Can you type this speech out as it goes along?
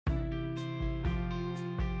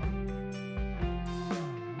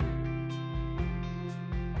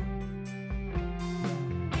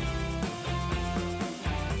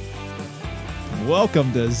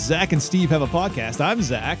Welcome to Zach and Steve Have a Podcast. I'm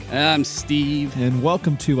Zach. I'm Steve. And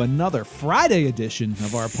welcome to another Friday edition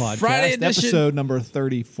of our podcast. Friday edition. Episode number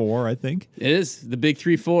 34, I think. It is the big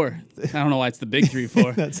 3-4. I don't know why it's the big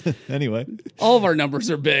 3-4. Anyway. All of our numbers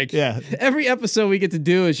are big. Yeah. Every episode we get to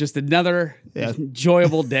do is just another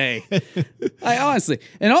enjoyable day. I honestly.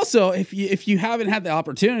 And also, if you haven't had the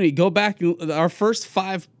opportunity, go back our first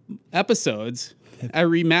 5 episodes. I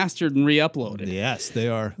remastered and re-uploaded. Yes, they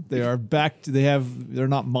are back. They're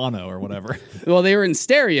not mono or whatever. Well, they were in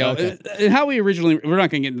stereo. Okay. And how we originally, we're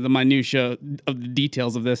not going to get into the minutia of the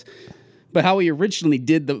details of this, but how we originally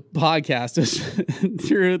did the podcast is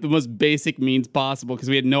through the most basic means possible because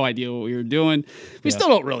we had no idea what we were doing. We still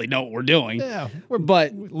don't really know what we're doing. Yeah,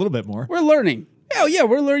 but a little bit more. We're learning. Yeah,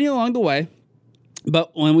 we're learning along the way.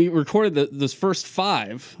 But when we recorded those first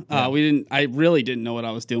 5, I really didn't know what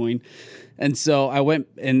I was doing. And so I went,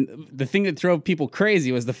 and the thing that drove people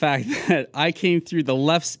crazy was the fact that I came through the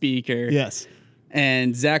left speaker. Yes.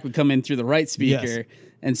 And Zach would come in through the right speaker. Yes.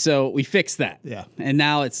 And so we fixed that. Yeah. And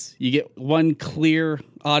now you get one clear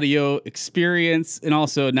audio experience, and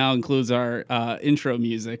also now includes our intro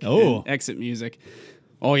music and exit music.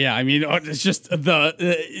 Oh yeah, I mean it's just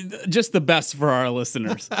the best for our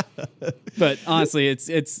listeners. But honestly,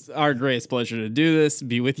 it's our greatest pleasure to do this,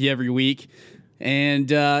 be with you every week. And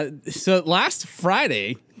so last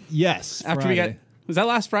Friday, yes, was that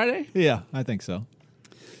last Friday? Yeah, I think so.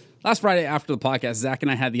 Last Friday after the podcast, Zach and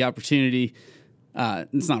I had the opportunity.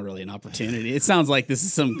 It's not really an opportunity. It sounds like this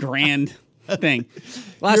is some grand thing.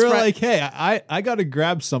 You're like, hey, I got to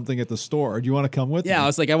grab something at the store. Do you want to come with me? Yeah, I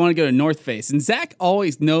was like, I want to go to North Face. And Zach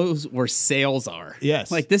always knows where sales are. Yes.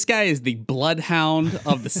 Like, this guy is the bloodhound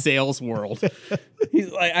of the sales world.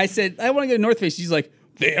 He's like, I said, I want to go to North Face. He's like,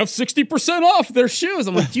 they have 60% off their shoes.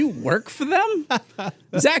 I'm like, do you work for them?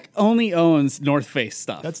 Zach only owns North Face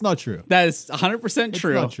stuff. That's not true. That is 100%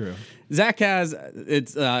 true. It's not true. Zach has,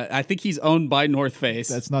 I think he's owned by North Face.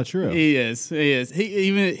 That's not true. He is.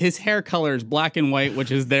 Even his hair color is black and white,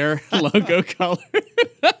 which is their logo color.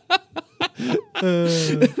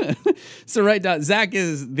 So right now, Zach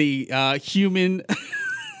is the human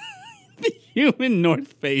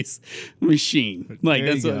North Face machine. Like,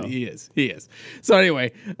 that's what he is. He is. So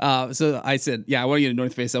anyway, so I said, yeah, I want to get to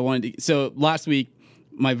North Face. So last week,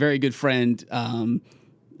 my very good friend,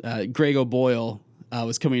 Greg O'Boyle,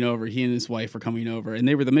 was coming over. He and his wife were coming over, and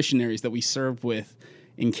they were the missionaries that we served with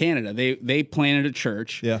in Canada. They planted a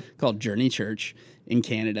church called Journey Church in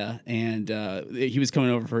Canada, and he was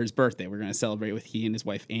coming over for his birthday. We're going to celebrate with he and his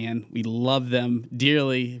wife, Anne. We love them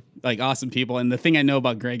dearly, like awesome people. And the thing I know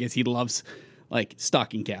about Greg is he loves like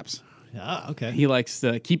stocking caps. Yeah, okay. He likes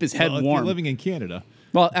to keep his head warm. If you're living in Canada.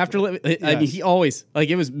 Well, after I mean, he always, like,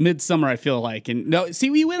 it was midsummer, I feel like. And no, see,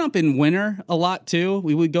 we went up in winter a lot too.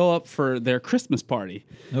 We would go up for their Christmas party,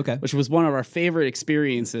 which was one of our favorite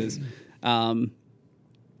experiences. But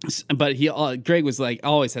Greg was like,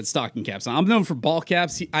 always had stocking caps on. I'm known for ball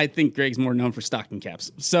caps. I think Greg's more known for stocking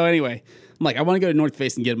caps. So anyway, I'm like, I want to go to North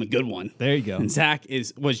Face and get him a good one. There you go. And Zach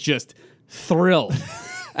was just thrilled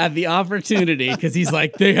at the opportunity because he's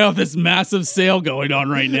like, they have this massive sale going on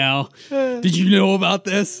right now. Did you know about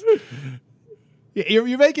this?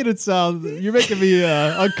 You're making it sound. You're making me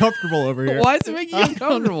uncomfortable over here. Why is it making you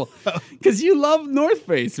uncomfortable? Because you love North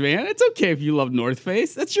Face, man. It's okay if you love North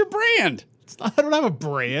Face. That's your brand. I don't have a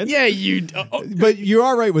brand. Yeah, you. But you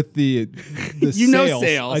are right with the you sales. know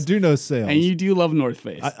sales. I do know sales, and you do love North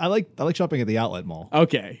Face. I like shopping at the outlet mall.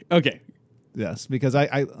 Okay. Yes, because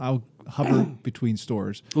I'll hover between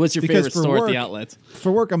stores. What's your favorite store at the outlets?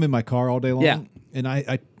 For work, I'm in my car all day long. Yeah. And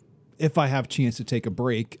I if I have a chance to take a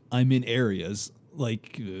break, I'm in areas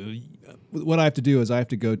like what I have to do is I have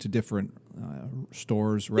to go to different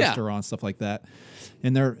stores, restaurants, stuff like that.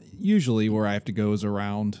 And they're usually where I have to go is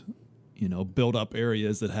around, build up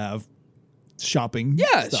areas that have shopping.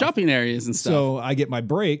 Yeah, stuff. Shopping areas and stuff. So I get my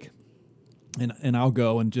break. And I'll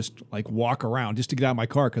go and just like walk around just to get out of my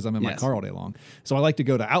car because I'm in my car all day long. So I like to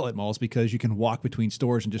go to outlet malls because you can walk between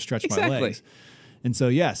stores and just stretch my legs. And so,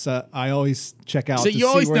 yes, I always check out. So you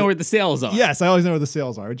always know where the sales are. Yes, I always know where the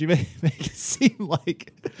sales are. Would you make it seem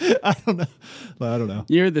like, I don't know.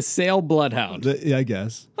 You're the sale bloodhound. Yeah, I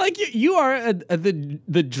guess. Like you are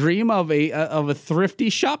the dream of a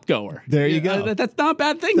thrifty shop goer. There you go. That's not a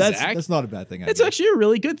bad thing, Zach. That's not a bad thing. It's actually a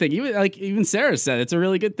really good thing. Even Sarah said it's a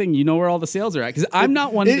really good thing. You know where all the sales are at because I'm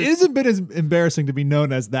not one. It isn't been as embarrassing to be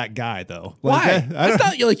known as that guy though. Why? That's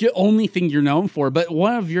not like the only thing you're known for, but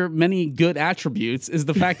one of your many good attributes attributes is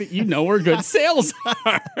the fact that you know where good sales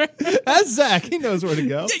are. That's Zach. He knows where to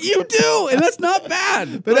go. You do, and that's not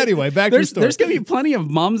bad. But anyway, back to your story. There's going to be plenty of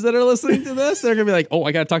moms that are listening to this. They're going to be like, oh,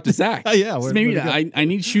 I got to talk to Zach. Yeah. So maybe I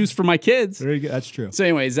need shoes for my kids. There you go. That's true. So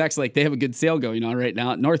anyway, Zach's like, they have a good sale going on right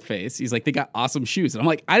now at North Face. He's like, they got awesome shoes. And I'm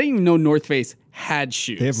like, I didn't even know North Face had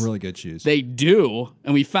shoes. They have really good shoes. They do.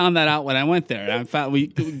 And we found that out when I went there. And I found we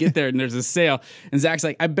get there and there's a sale. And Zach's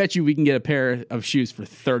like, I bet you we can get a pair of shoes for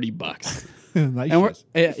 $30. Nice and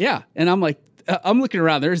shoes. yeah. And I'm like, I'm looking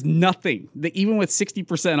around. There's nothing that even with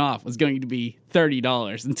 60% off was going to be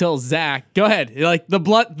 $30 until Zach, go ahead. Like the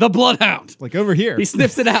bloodhound. Like over here. He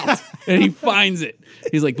sniffs it out and he finds it.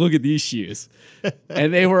 He's like, look at these shoes.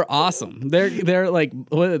 And they were awesome. They're like,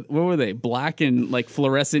 what were they? Black and like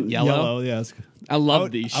fluorescent yellow. Yellow, yes. I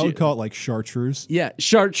love these shoes. I would call it like chartreuse. Yeah,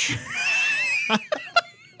 chartreuse.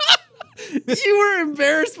 You were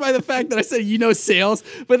embarrassed by the fact that I said sales,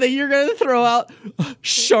 but then you're going to throw out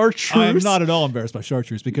chartreuse. I'm not at all embarrassed by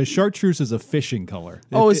chartreuse because chartreuse is a fishing color.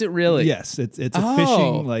 Is it really? Yes, it's a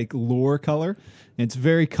fishing like lure color. And it's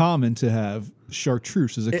very common to have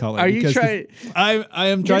chartreuse as a color. Are you trying? I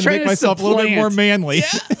am trying to make myself a little bit more manly.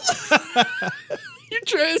 Yeah. You're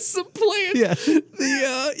trying to supplant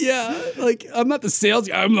like I'm not the sales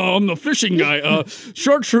guy, I'm the fishing guy.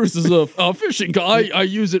 Chartreuse is a fishing guy. I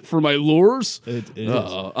use it for my lures. It is.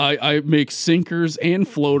 I make sinkers and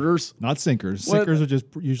floaters. Not sinkers. Sinkers are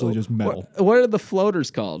usually just metal. What are the floaters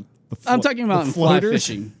called? I'm talking about in fly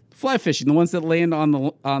fishing. Fly fishing, the ones that land on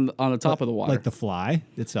the top of the water. Like the fly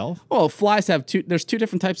itself? Well, flies have there's two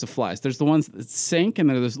different types of flies. There's the ones that sink and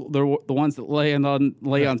there's the ones that lay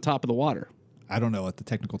on top of the water. I don't know what the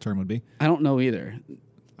technical term would be. I don't know either.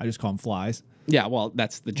 I just call them flies. Yeah, well,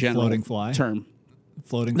 that's the general floating fly term.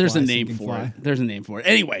 Floating There's fly. a name for it. There's a name for it.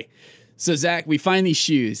 Anyway, so Zach, we find these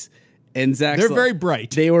shoes, and Zach's they're very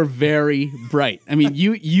bright. They were very bright. I mean,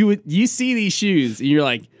 you see these shoes, and you're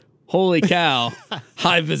like, holy cow,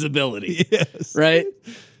 high visibility. Yes. Right?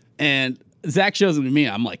 And Zach shows them to me.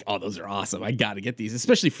 I'm like, oh, those are awesome. I got to get these,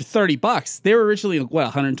 especially for $30. They were originally,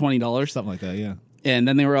 $120? Something like that, yeah. And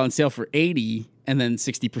then they were on sale for $80 and then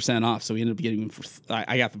 60% off. So we ended up getting them for,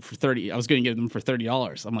 I got them for $30. I was going to get them for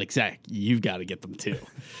 $30. I'm like, Zach, you've got to get them too.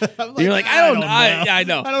 You're like, I don't know. I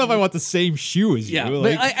know. I don't know if I want the same shoe as you. Yeah,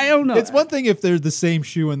 like, but I don't know. It's one thing if they're the same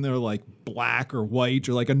shoe and they're like black or white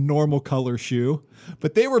or like a normal color shoe,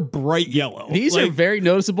 but they were bright yellow. These are very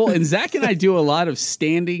noticeable. And Zach and I do a lot of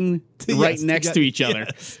standing right next to each other.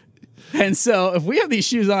 Yes. And so if we have these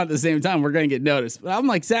shoes on at the same time, we're going to get noticed. But I'm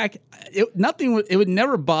like, Zach, it would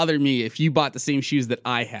never bother me if you bought the same shoes that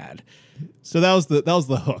I had. So that was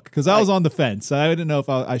the hook because I was on the fence. I didn't know if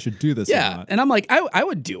I should do this or not. And I'm like, I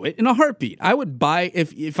would do it in a heartbeat. I would buy,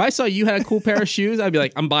 if I saw you had a cool pair of shoes, I'd be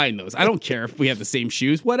like, I'm buying those. I don't care if we have the same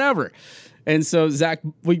shoes, whatever. And so Zach,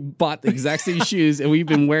 we bought the exact same shoes, and we've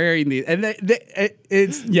been wearing these. And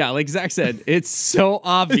it's like Zach said, it's so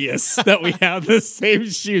obvious that we have the same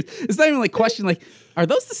shoes. It's not even like question like, are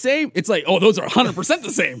those the same? It's like, oh, those are 100% the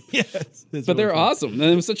same. Yes, but they're awesome, and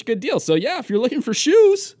it was such a good deal. So yeah, if you're looking for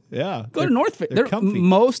shoes, go to North Face. They're the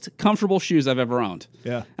most comfortable shoes I've ever owned.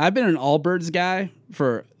 Yeah, I've been an Allbirds guy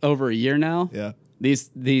for over a year now. Yeah, these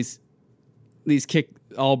kick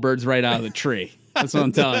Allbirds right out of the tree. That's what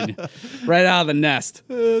I'm telling you. Right out of the nest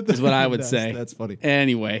is what I would say. That's funny.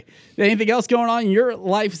 Anyway, anything else going on in your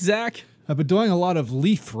life, Zach? I've been doing a lot of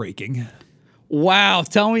leaf raking. Wow.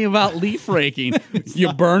 Tell me about leaf raking.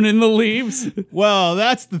 You burning the leaves? Well,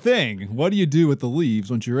 that's the thing. What do you do with the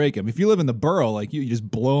leaves once you rake them? If you live in the borough, like you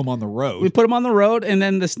just blow them on the road. We put them on the road, and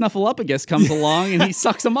then the Snuffleupagus comes along, and he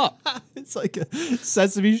sucks them up. It's like a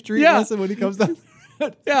Sesame Street lesson when he comes down.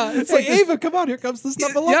 Yeah, it's like Ava, come on, here comes the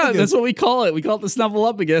Snuffleupagus. Yeah, that's what we call it. We call it the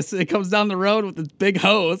Snuffleupagus. It comes down the road with this big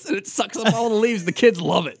hose, and it sucks up all the leaves. The kids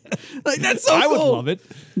love it. Like that's so cool. I would love it.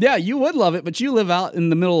 Yeah, you would love it, but you live out in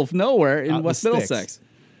the middle of nowhere in West Middlesex.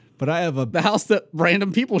 But I have the house that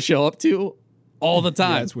random people show up to all the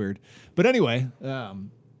time. Yeah, it's weird. But anyway,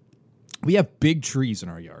 we have big trees in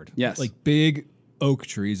our yard. Yes, like big oak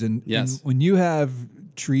trees, and when you have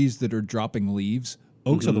trees that are dropping leaves,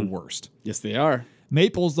 oaks are the worst. Yes, they are.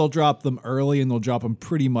 Maples, they'll drop them early, and they'll drop them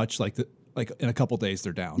pretty much like in a couple days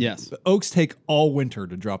they're down. Yes. But oaks take all winter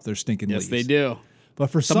to drop their stinking leaves. Yes, they do. But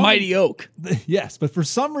for the mighty oak. Yes, but for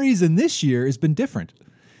some reason this year has been different.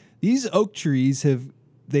 These oak trees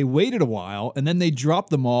they waited a while, and then they dropped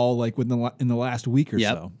them all like in the last week or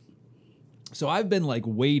so. So I've been like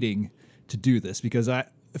waiting to do this because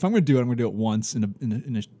if I'm going to do it, I'm going to do it once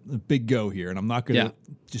in a big go here, and I'm not going to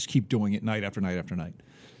just keep doing it night after night after night.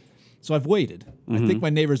 So I've waited. I think my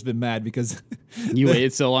neighbor's been mad because you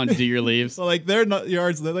waited so long to do your leaves. So like their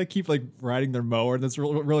yards, they like keep like riding their mower, and that's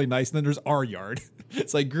really nice. And then there's our yard.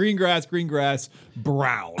 It's like green grass,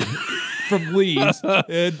 brown from leaves,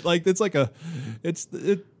 and like it's like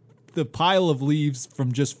the pile of leaves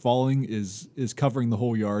from just falling is covering the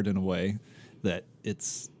whole yard in a way that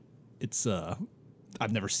it's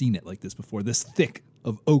I've never seen it like this before. This thick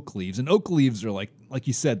of oak leaves, and oak leaves are like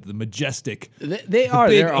you said, the majestic. They're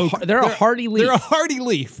a hardy leaf. They're a hardy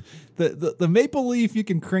leaf. The maple leaf you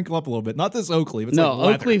can crinkle up a little bit. Not this oak leaf. It's no,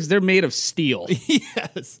 like oak leaves. They're made of steel.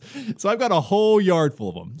 Yes. So I've got a whole yard full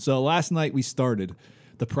of them. So last night we started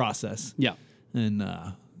the process. Yeah. And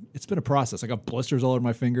it's been a process. I got blisters all over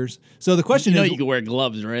my fingers. So the question is, you can wear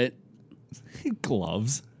gloves, right?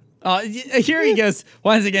 Gloves. Here he goes.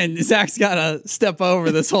 Once again, Zach's got to step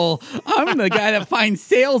over this whole, I'm the guy that finds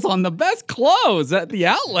sales on the best clothes at the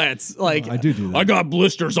outlets. Like, I do that. I got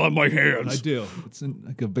blisters on my hands. I do. It's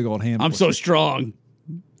like a big old hand. I'm so strong.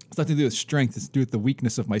 It's nothing to do with strength. It's to do with the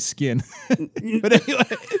weakness of my skin.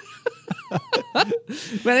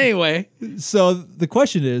 But anyway. So the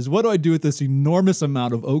question is, what do I do with this enormous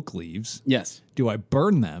amount of oak leaves? Yes. Do I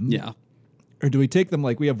burn them? Yeah. Or do we take them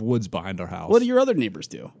like we have woods behind our house? What do your other neighbors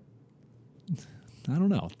do? I don't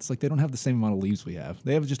know. It's like they don't have the same amount of leaves we have.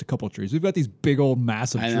 They have just a couple of trees. We've got these big old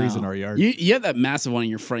massive trees in our yard. You have that massive one in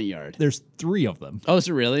your front yard. There's 3 of them. Oh, is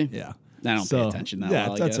it really? Yeah. I don't pay attention that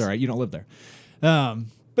well, that's all right. You don't live there.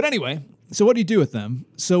 But anyway, so what do you do with them?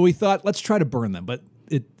 So we thought, let's try to burn them. But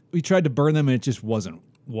we tried to burn them, and it just wasn't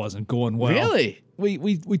going well. Really?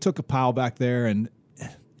 We took a pile back there, and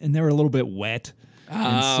they were a little bit wet.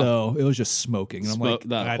 And so it was just smoking. And I'm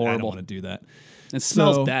like, I don't want to do that. It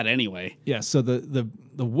smells bad anyway. Yeah, so the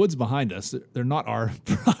woods behind us, they're not our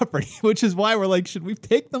property, which is why we're like, should we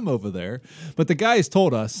take them over there? But the guy has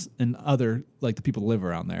told us, and other, like the people who live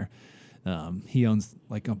around there, he owns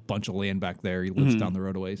like a bunch of land back there. He lives down the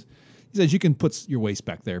road a ways. He says you can put your waste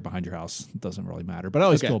back there behind your house. It doesn't really matter. But I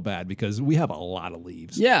always feel bad because we have a lot of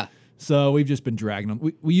leaves. Yeah. So we've just been dragging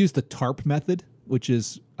them. We use the tarp method, which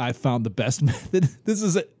is, I found the best method. This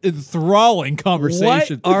is an enthralling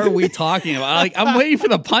conversation. What are we talking about? Like, I'm waiting for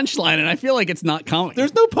the punchline, and I feel like it's not coming.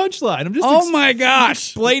 There's no punchline. I'm just my gosh,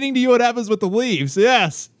 explaining to you what happens with the leaves.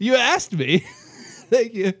 Yes, you asked me.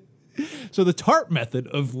 Thank you. So the tarp method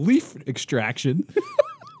of leaf extraction.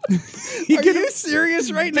 Are you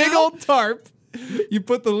serious right now? Big old tarp. You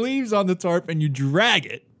put the leaves on the tarp and you drag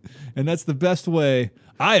it, and that's the best way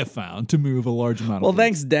I have found to move a large amount of leaves.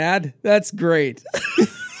 Thanks, Dad. That's great.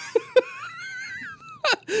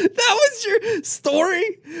 That was your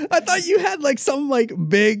story? I thought you had like some like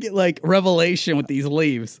big like revelation with these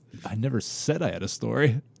leaves. I never said I had a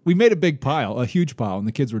story. We made a big pile, a huge pile, and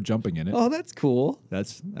the kids were jumping in it. Oh, that's cool.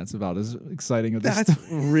 That's about as exciting as this. That's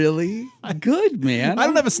really good, man. I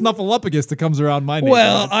don't have a Snuffleupagus that comes around my neighborhood.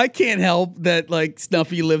 Well, I can't help that like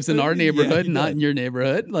Snuffy lives in our neighborhood, not in your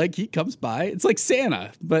neighborhood. Like he comes by. It's like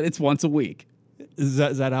Santa, but it's once a week. Is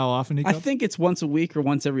that how often he comes? I think it's once a week or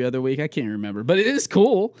once every other week. I can't remember, but it is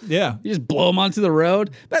cool. Yeah. You just blow them onto the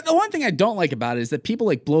road. But the one thing I don't like about it is that people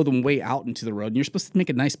like blow them way out into the road, and you're supposed to make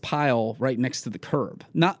a nice pile right next to the curb,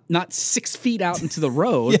 not 6 feet out into the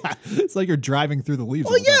road. Yeah, it's like you're driving through the leaves.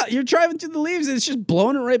 Well, yeah, you're driving through the leaves, and it's just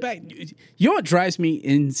blowing it right back. You know what drives me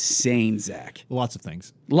insane, Zach? Lots of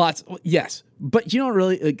things. Yes. But you know what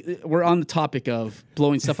really, like, we're on the topic of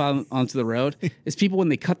blowing stuff out onto the road, is people when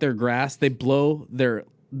they cut their grass, they blow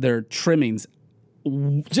their trimmings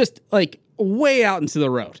just like way out into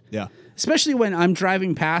the road. Yeah. Especially when I'm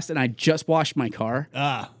driving past and I just washed my car.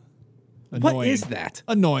 Annoying. What is that?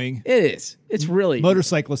 Annoying. It is. It's really...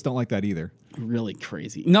 Motorcyclists don't like that either. Really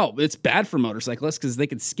crazy. No, it's bad for motorcyclists because they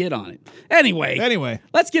could skid on it. Anyway,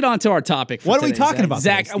 let's get on to our topic. What are we talking about,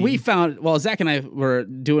 Zach? today, Zach and I were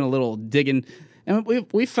doing a little digging, and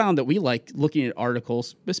we found that we like looking at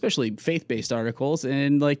articles, especially faith-based articles,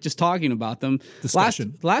 and like just talking about them.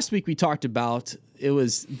 Discussion. Last week we talked about it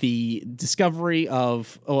was the discovery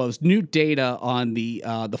of it was new data on the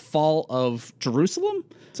fall of Jerusalem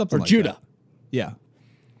Something like Judah. That. Yeah,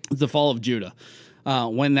 the fall of Judah.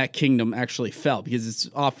 When that kingdom actually fell, because it's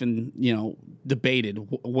often, debated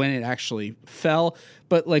when it actually fell.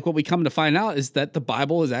 But like what we come to find out is that the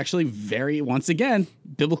Bible is actually very, once again,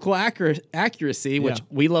 biblical accuracy, which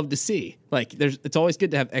we love to see. Like it's always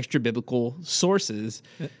good to have extra biblical sources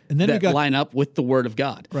and then that line up with the Word of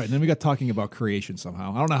God. Right. And then we got talking about creation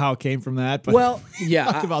somehow. I don't know how it came from that, but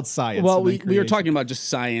talked about science. Well, we were talking about just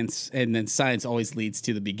science, and then science always leads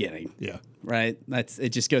to the beginning. Yeah. Right? It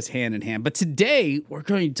just goes hand in hand. But today we're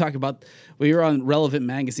going to talk about, we were on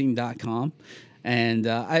relevantmagazine.com, And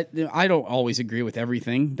I don't always agree with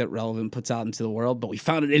everything that Relevant puts out into the world, but we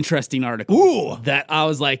found an interesting article that I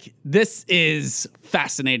was like, this is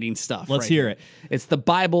fascinating stuff. Let's hear it. It's the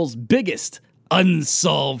Bible's biggest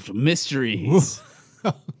unsolved mysteries.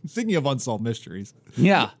 Speaking of unsolved mysteries.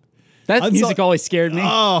 Yeah. That music always scared me.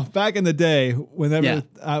 Oh, back in the day, when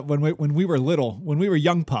we were little, when we were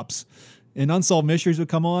young pups, and Unsolved Mysteries would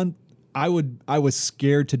come on, I was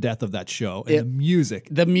scared to death of that show. And the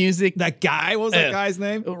music. That guy, what was that guy's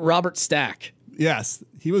name? Robert Stack. Yes,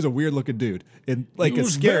 he was a weird looking dude, and like he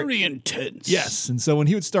was very intense. Yes, and so when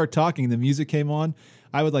he would start talking, the music came on.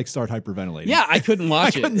 I would start hyperventilating. Yeah, I couldn't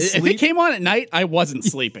watch it. If it came on at night, I wasn't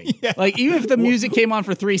sleeping. Like even if the music came on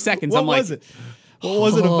for 3 seconds, I'm like, what was it? What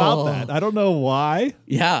was it about that? I don't know why.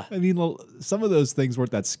 Yeah. I mean, some of those things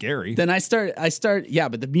weren't that scary. Then I start,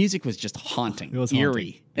 but the music was just haunting. It was eerie.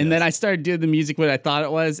 Haunting. And then I started doing the music what I thought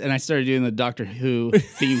it was, and I started doing the Doctor Who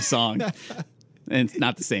theme song. And it's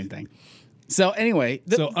not the same thing. So anyway.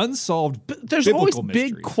 Unsolved there's always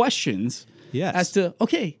mysteries. Big questions as to,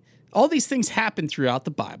 okay, all these things happen throughout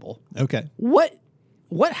the Bible. Okay. What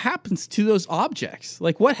happens to those objects?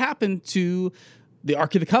 Like what happened to the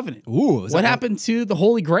Ark of the Covenant? Ooh. What happened to the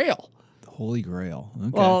Holy Grail? The Holy Grail. Okay.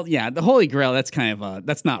 Well, yeah, the Holy Grail, that's kind of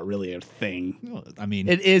that's not really a thing. Well, I mean.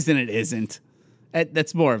 It is and it isn't.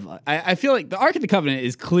 That's more of I feel like the Ark of the Covenant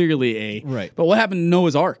is clearly a... Right. But what happened to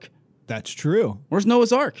Noah's Ark? That's true. Where's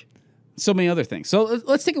Noah's Ark? So many other things. So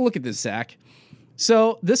let's take a look at this, Zach.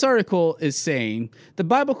 So this article is saying the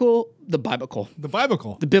biblical,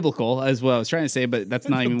 as well. I was trying to say, but that's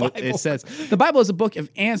not even what it says. The Bible is a book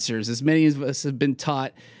of answers, as many of us have been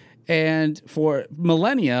taught. And for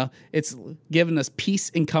millennia, it's given us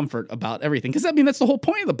peace and comfort about everything. Because, I mean, that's the whole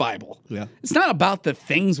point of the Bible. Yeah. It's not about the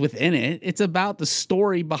things within it. It's about the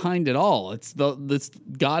story behind it all. It's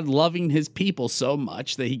God loving his people so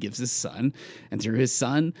much that he gives his son. And through his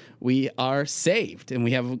son, we are saved. And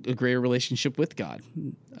we have a greater relationship with God.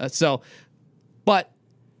 But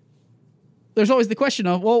there's always the question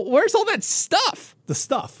of, well, where's all that stuff? The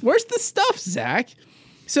stuff. Where's the stuff, Zach?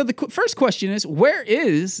 So the first question is, where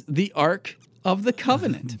is the Ark of the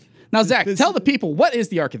Covenant? Now, Zach, tell the people, what is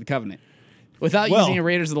the Ark of the Covenant? Without using a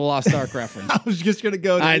Raiders of the Lost Ark reference. I was just going to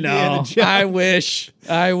go to I Indiana know. Jones.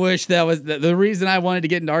 I wish that was the reason I wanted to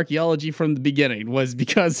get into archaeology from the beginning was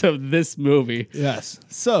because of this movie. Yes.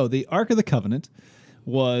 So the Ark of the Covenant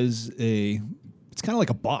it's kind of like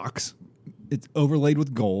a box. It's overlaid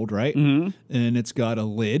with gold, right? Mm-hmm. And it's got a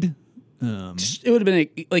lid. It would have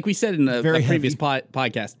been, like we said in a previous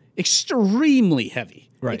podcast, extremely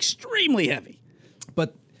heavy. Right. Extremely heavy.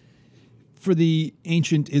 But for the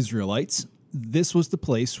ancient Israelites, this was the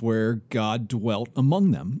place where God dwelt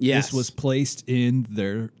among them. Yes. This was placed in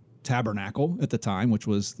their tabernacle at the time, which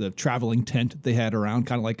was the traveling tent they had around,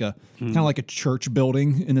 kind of like a church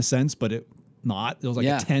building in a sense, but it was like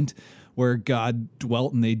a tent where God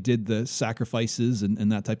dwelt and they did the sacrifices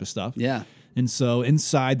and that type of stuff. Yeah. And so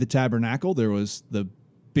inside the tabernacle, there was the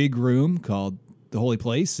big room called the Holy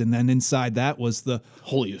Place. And then inside that was the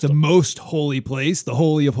most holy place, the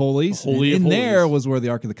Holy of Holies. There was where the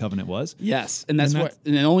Ark of the Covenant was. Yes. And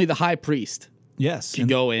and only the high priest could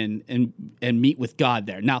go in and meet with God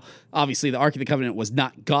there. Now, obviously, the Ark of the Covenant was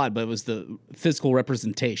not God, but it was the physical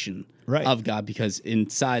representation of God because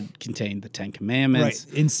inside contained the Ten Commandments.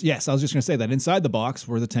 Right. Yes, I was just going to say that. Inside the box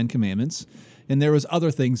were the Ten Commandments. And there was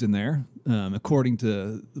other things in there. According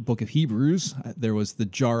to the book of Hebrews, there was the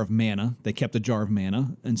jar of manna. They kept a jar of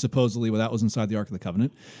manna, and supposedly that was inside the Ark of the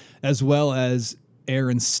Covenant, as well as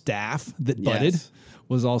Aaron's staff that budded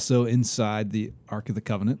was also inside the Ark of the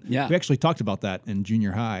Covenant. Yeah. We actually talked about that in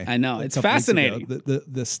junior high. I know. It's fascinating.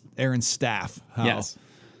 This Aaron's staff,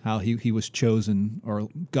 how he was chosen, or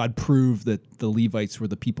God proved that the Levites were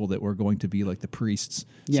the people that were going to be like the priests.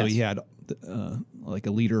 Yes. So he had like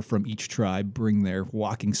a leader from each tribe bring their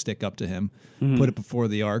walking stick up to him, put it before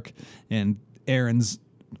the ark, and Aaron's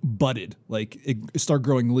budded. Like it started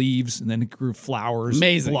growing leaves, and then it grew flowers,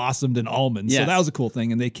 blossomed, and almonds. Yes. So that was a cool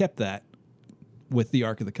thing, and they kept that with the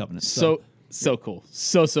Ark of the Covenant. So cool.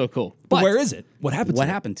 So cool. But where is it? What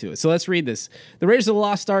happened to it? So let's read this. The Raiders of the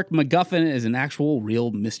Lost Ark MacGuffin is an actual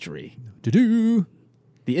real mystery. Do-do.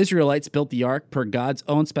 The Israelites built the ark per God's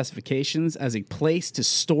own specifications as a place to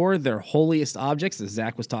store their holiest objects, as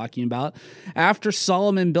Zach was talking about. After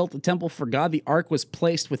Solomon built the temple for God, the ark was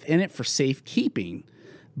placed within it for safekeeping.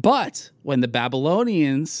 But when the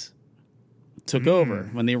Babylonians took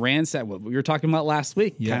over, when they ransacked, what we were talking about last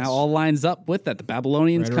week, kind of all lines up with that. The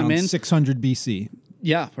Babylonians come in 600 BC.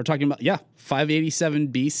 Yeah, we're talking about 587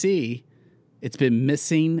 BC. It's been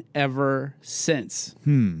missing ever since.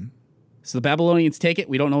 So the Babylonians take it.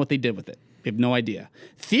 We don't know what they did with it. We have no idea.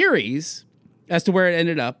 Theories as to where it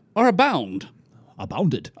ended up are abounded.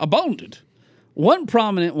 One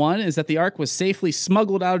prominent one is that the ark was safely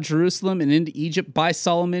smuggled out of Jerusalem and into Egypt by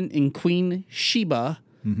Solomon and Queen Sheba.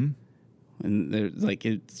 Mm-hmm. And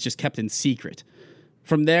it's just kept in secret.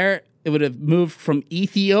 From there, it would have moved from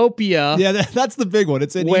Ethiopia. Yeah, that's the big one.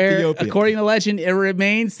 It's in Ethiopia. According to legend, it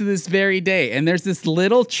remains to this very day. And there's this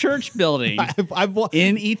little church building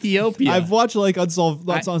in Ethiopia. I've watched like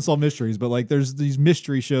Unsolved Mysteries, but like there's these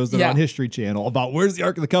mystery shows that are on History Channel about where's the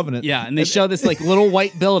Ark of the Covenant. Yeah, and they show this like little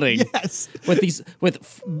white building. Yes.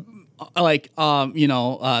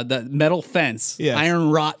 The metal fence, iron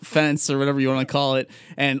rot fence, or whatever you want to call it,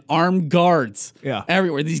 and armed guards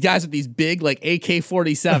everywhere. These guys with these big like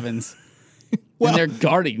AK-47s, and they're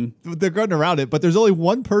guarding around it, but there's only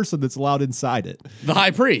one person that's allowed inside it. The high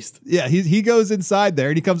priest. Yeah, he goes inside there,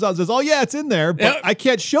 and he comes out and says, "Oh yeah, it's in there, but I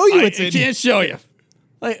can't show you it's in here. I can't show you."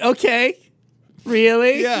 Like, okay,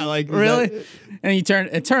 really? Yeah, like really? And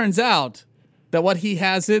it turns out that what he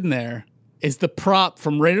has in there is the prop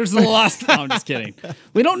from Raiders of the Lost. No, I'm just kidding.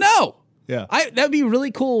 We don't know. Yeah, that'd be really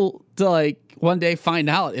cool to like one day find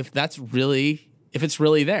out if it's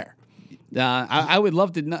really there. I would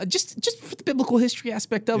love to know just for the biblical history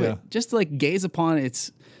aspect of it, just to like gaze upon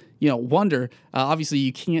its wonder. Obviously,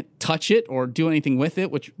 you can't touch it or do anything with it,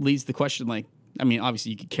 which leads to the question like, I mean,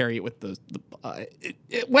 obviously you could carry it with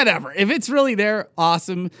whatever. If it's really there,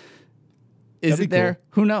 awesome. Is it there?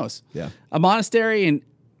 Cool. Who knows? Yeah, a monastery in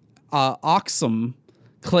Oxum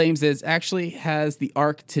claims that it actually has the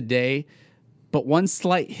ark today, but one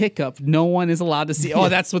slight hiccup, no one is allowed to see. Oh,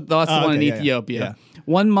 that's the one in Ethiopia. Yeah.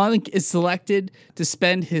 One monk is selected to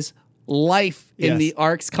spend his life in the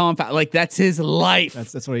ark's compound. Like that's his life.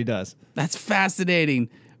 That's what he does. That's fascinating.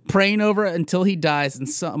 Praying over it until he dies and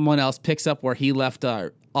someone else picks up where he left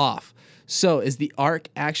off. So is the ark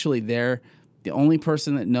actually there? The only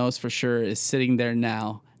person that knows for sure is sitting there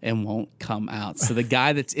now and won't come out. So the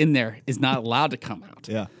guy that's in there is not allowed to come out.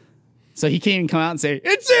 Yeah. So he can't even come out and say,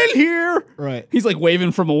 "It's in here." Right. He's like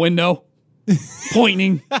waving from a window,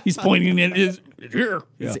 pointing. He's pointing in his here.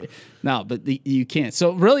 Yeah. No, but you can't.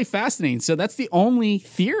 So really fascinating. So that's the only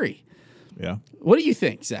theory. Yeah. What do you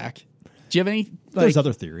think, Zach? Do you have any? There's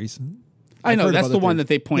other theories. I know that's the one that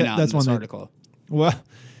they point out in this article. Well,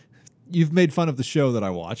 you've made fun of the show that I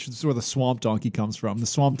watched. This is where the swamp donkey comes from. The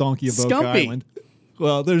swamp donkey of Oak Island.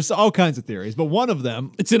 Well, there's all kinds of theories, but one of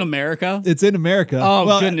them... It's in America? It's in America. Oh,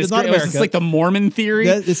 well, goodness. It's not America. Is this like the Mormon theory?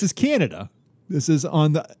 This is Canada. This is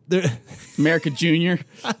on the... America Junior?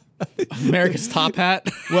 America's Top Hat?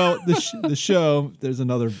 Well, the show, there's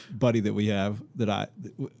another buddy that we have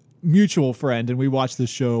mutual friend, and we watch this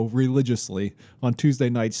show religiously on Tuesday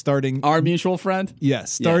nights starting... Our mutual friend?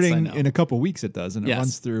 Yes, starting in a couple weeks it does, and it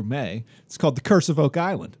runs through May. It's called The Curse of Oak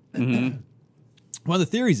Island. Mm-hmm. One of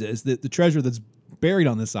the theories is that the treasure that's buried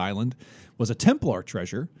on this island was a Templar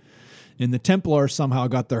treasure, and the Templars somehow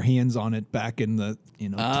got their hands on it back in the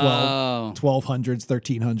 1200s,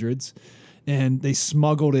 1300s, and they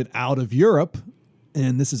smuggled it out of Europe,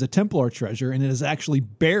 and this is a Templar treasure, and it is actually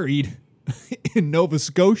buried in Nova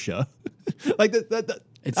Scotia. Like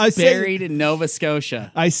it's buried in Nova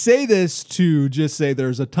Scotia. I say this to just say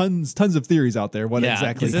there's tons of theories out there what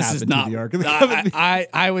exactly happened to the Ark of the Covenant.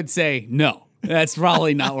 I would say no. That's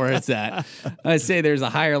probably not where it's at. I'd say there's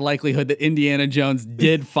a higher likelihood that Indiana Jones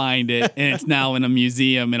did find it, and it's now in a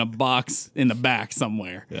museum in a box in the back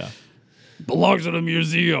somewhere. Yeah. Belongs in a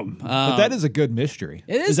museum. But that is a good mystery.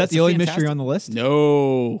 It is. Is that the only mystery on the list?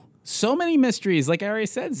 No. So many mysteries, like I already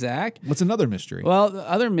said, Zach. What's another mystery? Well, the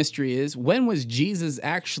other mystery is, when was Jesus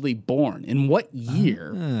actually born? In what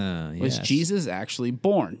year was Jesus actually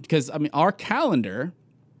born? Because, I mean, our calendar...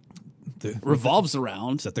 revolves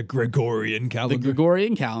around... Is that the Gregorian calendar? The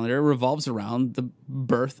Gregorian calendar revolves around the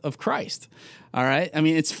birth of Christ. All right? I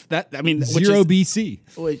mean, it's that... I mean... 0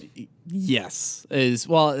 BC. Yes. That is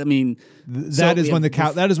when the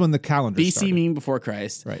calendar BC started. mean before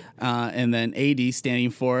Christ. Right. And then AD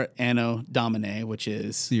standing for Anno Domini, which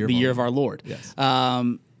is the year of our Lord. Yes.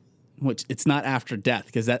 Which it's not after death,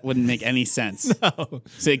 because that wouldn't make any sense. No.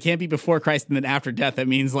 So it can't be before Christ and then after death. That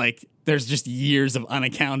means like there's just years of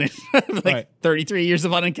unaccounted, 33 years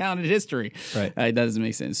of unaccounted history. Right. It doesn't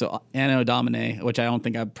make sense. So Anno Domini, which I don't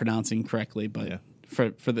think I'm pronouncing correctly, but for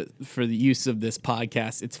the use of this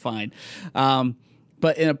podcast, it's fine.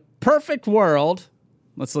 But in a perfect world,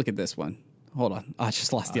 let's look at this one. Hold on. I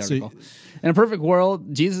just lost the article. In a perfect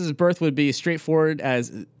world, Jesus' birth would be as straightforward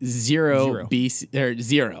as 0 BC, or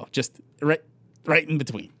 0, just right in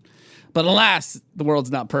between. But alas, the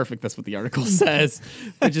world's not perfect. That's what the article says,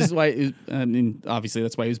 which is why, obviously,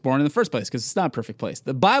 that's why he was born in the first place, because it's not a perfect place.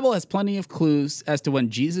 The Bible has plenty of clues as to when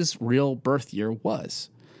Jesus' real birth year was.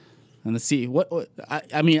 And let's see,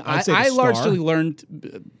 I largely learned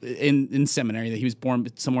in seminary that he was born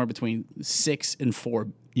somewhere between 6 and 4.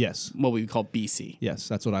 Yes. What we would call BC. Yes,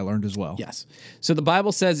 that's what I learned as well. Yes. So the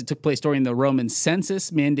Bible says it took place during the Roman census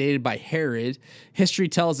mandated by Herod. History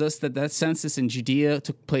tells us that census in Judea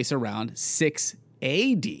took place around 6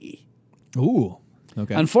 AD. Ooh.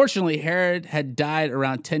 Okay. Unfortunately, Herod had died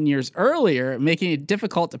around 10 years earlier, making it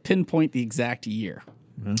difficult to pinpoint the exact year.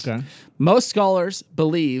 Okay. Most scholars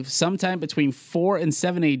believe sometime between 4 and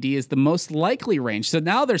 7 AD is the most likely range. So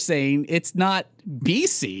now they're saying it's not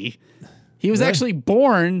BC. He was actually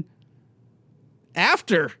born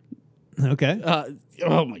after. Okay.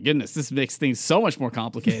 Oh my goodness, this makes things so much more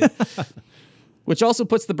complicated. Which also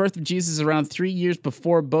puts the birth of Jesus around 3 years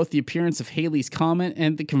before both the appearance of Halley's Comet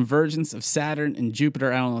and the convergence of Saturn and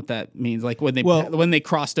Jupiter. I don't know what that means. Like when they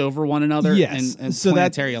crossed over one another and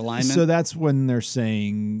planetary alignment. So that's when they're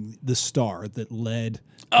saying the star that led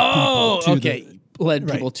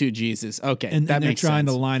people to Jesus. Okay, and that they're makes trying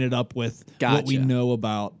sense. to line it up with what we know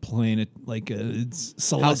about planet, like it's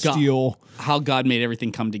celestial. How God made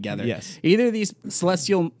everything come together. Yes. Either of these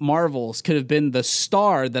celestial marvels could have been the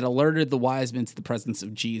star that alerted the wise men to the presence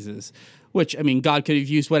of Jesus. Which, I mean, God could have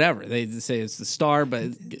used whatever. They say it's the star,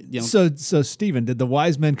 but So Stephen, did the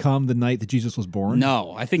wise men come the night that Jesus was born?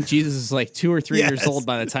 No, I think Jesus is like 2 or 3 years old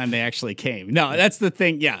by the time they actually came. No, that's the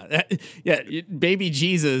thing. Yeah, baby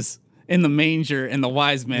Jesus in the manger and the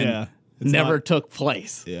wise men never took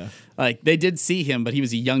place. Yeah. Like they did see him, but he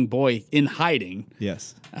was a young boy in hiding.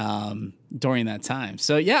 Yes. During that time.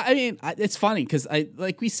 So yeah, I mean, it's funny because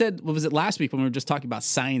like we said, what was it last week when we were just talking about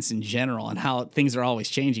science in general and how things are always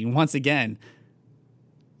changing. Once again,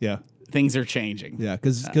 things are changing. Yeah,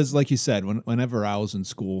 because like you said, whenever I was in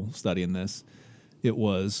school studying this, it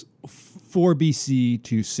was 4 BC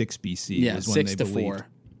to 6 BC. Yeah, was when 6 they to believed. 4.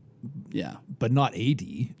 Yeah. But not AD.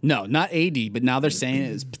 No, not AD, but now they're saying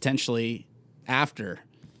it is potentially after.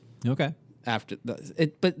 Okay. But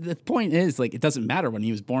the point is, like, it doesn't matter when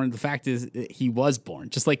he was born. The fact is, he was born,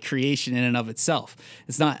 just like creation in and of itself.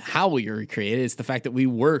 It's not how we were created; it's the fact that we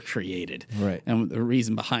were created, right? And the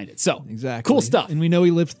reason behind it. So, exactly, cool stuff. And we know he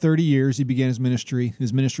lived 30 years. He began his ministry.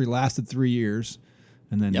 His ministry lasted 3 years,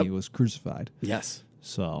 and then he was crucified. Yes.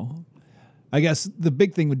 So, I guess the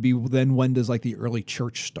big thing would be then when does like the early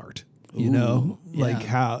church start? You know, like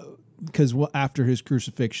how because after his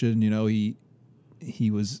crucifixion, you know, he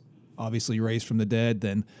was obviously raised from the dead,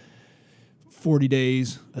 then 40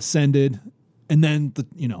 days ascended, and then the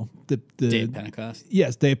Day of Pentecost.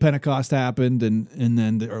 Yes, Day of Pentecost happened, and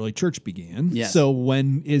then the early church began. Yes. So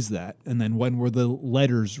when is that? And then when were the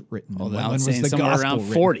letters written? Well, when was the somewhere gospel around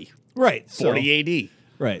written? 40. Right. 40 AD.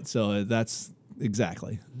 Right. So that's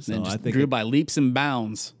exactly. So and just I think grew by leaps and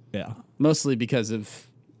bounds. Yeah. Mostly because of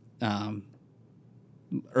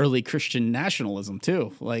early Christian nationalism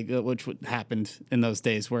too, like which happened in those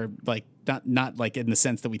days, where like not like in the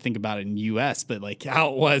sense that we think about it in the U.S., but like how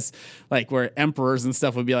it was like where emperors and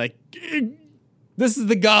stuff would be like, this is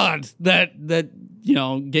the God that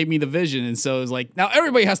gave me the vision, and so it was like now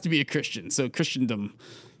everybody has to be a Christian. So Christendom.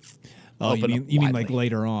 Oh, you mean like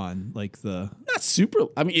later on, like the not super.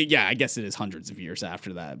 I mean, yeah, I guess it is hundreds of years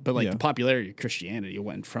after that, but like the popularity of Christianity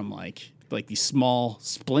went from like these small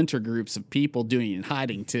splinter groups of people doing it in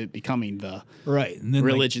hiding to becoming the and then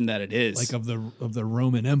religion that it is. Like of the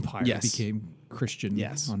Roman Empire became Christian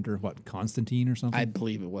under what, Constantine or something? I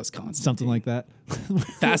believe it was Constantine. Something like that.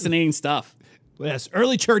 Fascinating stuff. Yes,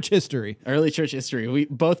 early church history. Early church history. We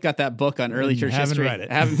both got that book on early church history. Haven't read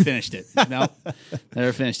it. I haven't finished it. No,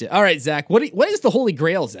 never finished it. All right, Zach. What is the Holy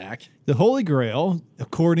Grail, Zach? The Holy Grail,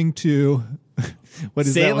 according to what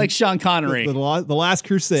is Say that it like Sean Connery. The Last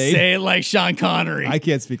Crusade. Say it like Sean Connery. I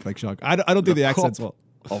can't speak like Sean. I don't do the accents well.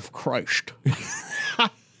 Of Christ.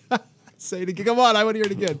 Say it again. Come on, I want to hear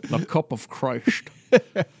it again. The cup of Christ.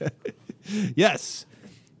 Yes.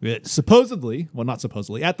 Supposedly, well, not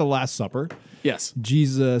supposedly, at the Last Supper. Yes.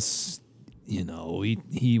 Jesus,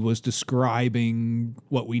 he was describing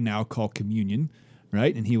what we now call communion,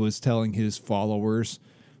 right? And he was telling his followers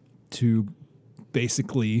to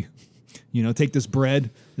basically, take this bread.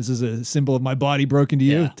 This is a symbol of my body broken to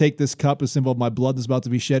you. Yeah. Take this cup, a symbol of my blood that's about to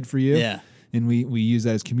be shed for you. Yeah. And we use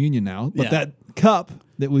that as communion now. But that cup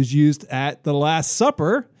that was used at the Last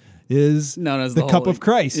Supper is known as the cup of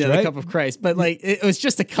Christ, yeah, right? the cup of Christ. But like it was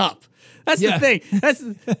just a cup. That's the thing. That's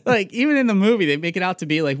like, even in the movie, they make it out to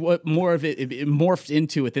be like what more of it morphed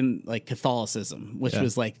into within like Catholicism, which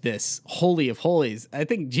was like this holy of holies. I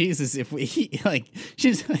think Jesus, if we she's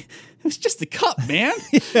like, it was just a cup, man.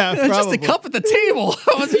 Yeah, it was just a cup at the table.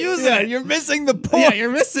 I was using it. You're missing the point. Yeah,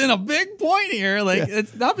 you're missing a big point here. Like,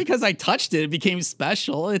 it's not because I touched it became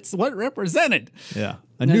special. It's what it represented. Yeah.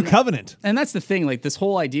 A new covenant. And that's the thing. Like, this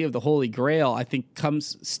whole idea of the Holy Grail, I think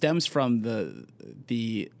stems from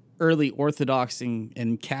the early Orthodox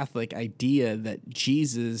and Catholic idea that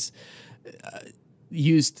Jesus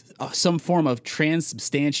used some form of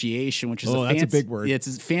transubstantiation, which is that's a big word. It's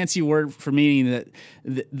a fancy word for meaning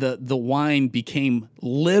that the wine became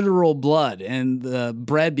literal blood and the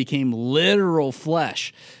bread became literal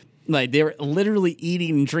flesh. Like, they were literally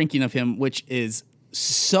eating and drinking of him, which is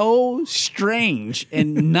so strange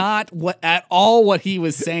and not what he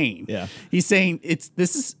was saying. Yeah. He's saying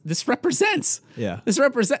this represents. Yeah.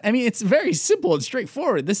 I mean, it's very simple and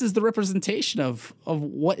straightforward. This is the representation of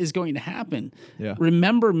what is going to happen. Yeah.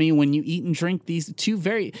 Remember me when you eat and drink these two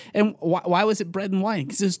and why was it bread and wine?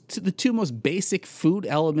 Because it's the two most basic food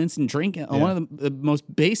elements and drink. One of the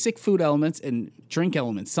most basic food elements and drink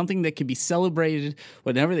elements, something that could be celebrated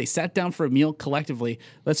whenever they sat down for a meal collectively.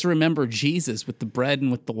 Let's remember Jesus with the bread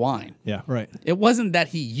and with the wine. Yeah, right. It wasn't that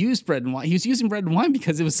he used bread and wine. He was using bread and wine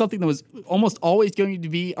because it was something that was almost always going to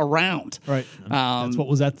be around. Right. That's what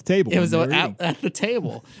was at the table. It was at the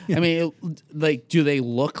table. I mean, do they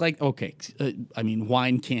look like, okay, I mean,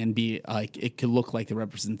 wine can be like, it could look like the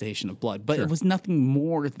representation of blood, but it was nothing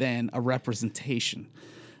more than a representation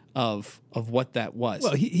of what that was.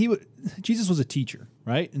 Well, Jesus was a teacher,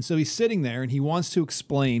 right? And so he's sitting there and he wants to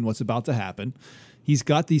explain what's about to happen. He's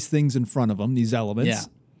got these things in front of him, these elements.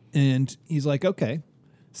 Yeah. And he's like, okay,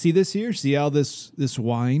 see this here? See how this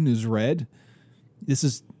wine is red? This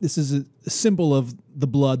is a symbol of the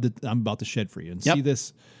blood that I'm about to shed for you. And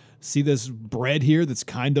see this bread here that's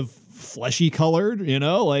kind of fleshy colored,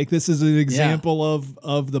 like this is an example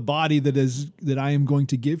of the body that I am going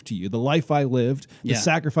to give to you, the life I lived, the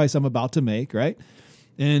sacrifice I'm about to make, right?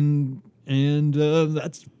 And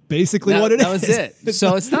that's basically what it is. That was it.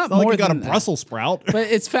 So it's not more like you got than a Brussels sprout. But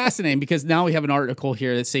it's fascinating because now we have an article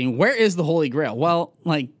here that's saying, where is the Holy Grail? Well,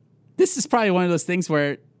 like, this is probably one of those things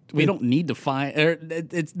where we don't need to find.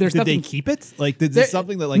 There's did nothing. They keep it? Like, did this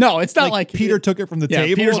something that no, it's not like Peter took it from the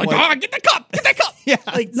table. Peter's like, get the cup, get that cup.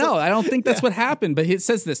 No, I don't think that's what happened. But it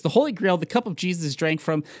says this: the Holy Grail, the cup of Jesus drank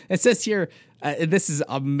from. It says here, this is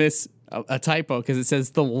a typo because it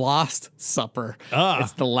says the Lost Supper.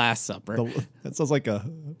 It's the Last Supper. That sounds like a.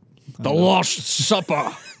 The Lost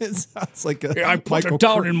Supper. It sounds like a. I put it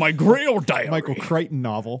down in my Grail diary. Michael Crichton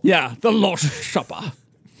novel. Yeah, The Lost Supper.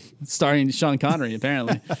 Starring Sean Connery,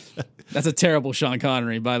 apparently. That's a terrible Sean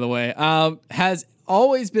Connery, by the way. Has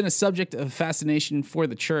always been a subject of fascination for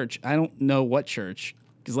the church. I don't know what church,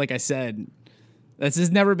 because like I said, this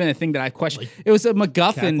has never been a thing that I questioned. It was a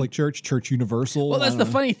MacGuffin. Catholic Church, Church Universal. Well, that's the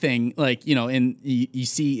funny thing. Like, you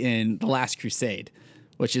see in The Last Crusade,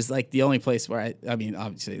 which is like the only place where I mean,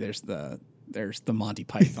 obviously there's the Monty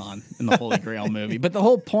Python in the Holy Grail movie. But the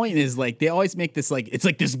whole point is, like, they always make this, like, it's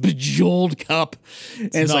like this bejeweled cup.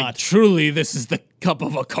 And it's like, truly, this is the cup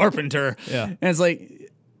of a carpenter. Yeah. And it's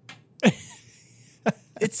like,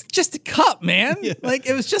 it's just a cup, man. Yeah. Like,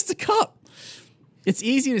 it was just a cup. It's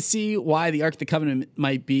easy to see why the Ark of the Covenant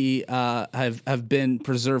might be have been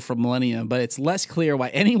preserved for millennia, but it's less clear why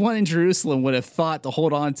anyone in Jerusalem would have thought to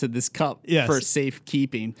hold on to this cup for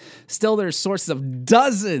safekeeping. Still, there's sources of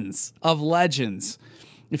dozens of legends.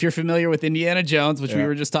 If you're familiar with Indiana Jones, which we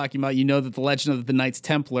were just talking about, you know that the legend of the Knights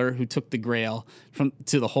Templar who took the Grail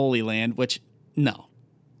to the Holy Land, which nobody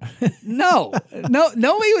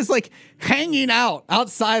was like hanging out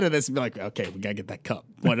outside of this and be like, okay, we gotta get that cup,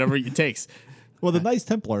 whatever it takes. Well, the Knights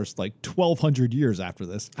Templars, like 1,200 years after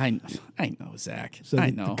this. I know, Zach. So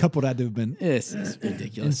the cup would have to have been this is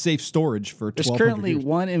ridiculous. In safe storage for 1,200 years. There's currently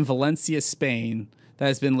one in Valencia, Spain, that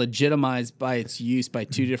has been legitimized by its use by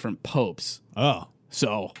two different popes. Oh.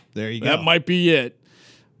 So there you go. That might be it.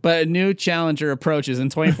 But a new challenger approaches. In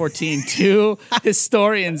 2014, two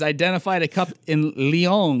historians identified a cup in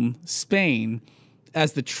Leon, Spain,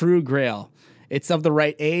 as the true Grail. It's of the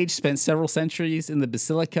right age, spent several centuries in the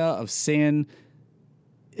Basilica of San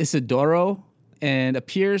Isidoro, and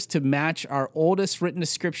appears to match our oldest written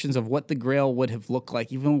descriptions of what the Grail would have looked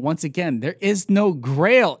like. Even once again, there is no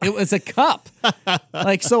Grail. It was a cup.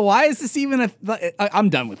 Like, so why is this even I'm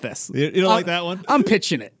done with this. You don't like that one? I'm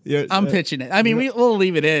pitching it. I'm pitching it. I mean, we'll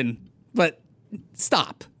leave it in, but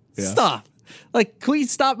stop. Yeah. Stop. Like, can we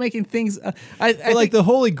stop making things? I think the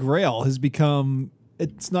Holy Grail has become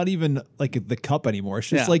it's not even like the cup anymore. It's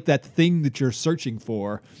just Yeah. like that thing that you're searching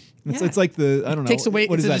for. It's like the, I don't know. Takes away,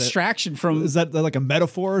 what it's is a that? distraction from. Is that like a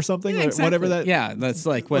metaphor or something? Yeah, Or exactly. whatever that. Yeah, that's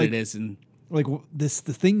like what it is. And Like the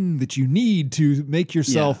thing that you need to make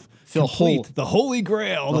yourself feel complete, whole. the holy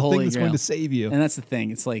grail, the Holy thing that's Grail. going to save you. And that's the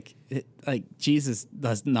thing. It's like Jesus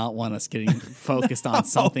does not want us getting focused on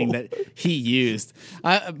something that he used.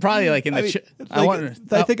 Probably like in the.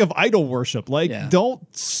 I think of idol worship. Like,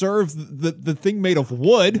 don't serve the thing made of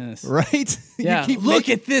wood, right? Yeah. Look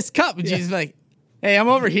at this cup. And Jesus is like, hey, I'm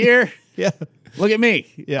over here. Yeah. Look at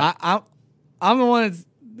me. Yeah. I'm the one that's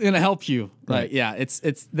gonna help you. Right. Like, yeah,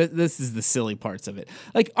 this is the silly parts of it.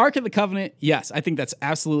 Like Ark of the Covenant, yes, I think that's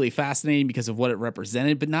absolutely fascinating because of what it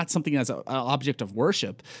represented, but not something as an object of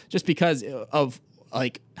worship, just because of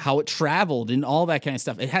like how it traveled and all that kind of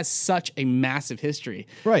stuff. It has such a massive history.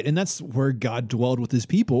 Right, and that's where God dwelled with his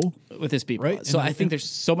people. Right. So I think there's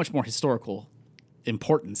so much more historical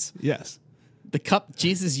importance. Yes. The cup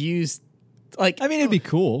Jesus used, like, I mean, it'd be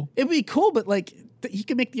cool. It'd be cool, but like you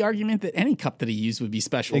could make the argument that any cup that he used would be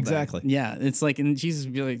special. Exactly. Then. Yeah, it's like, and Jesus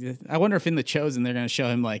would be like, I wonder if in The Chosen they're going to show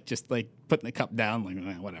him like just like putting the cup down, like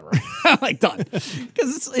whatever, like done,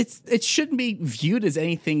 because it shouldn't be viewed as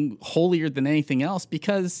anything holier than anything else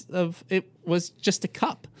because of it was just a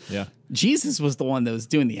cup. Yeah. Jesus was the one that was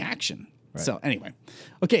doing the action. Right. So anyway,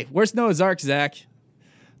 okay, where's Noah's Ark, Zach?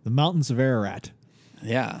 The mountains of Ararat.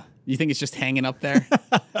 Yeah. You think it's just hanging up there?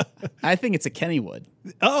 I think it's a Kennywood.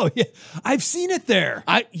 Oh, yeah. I've seen it there.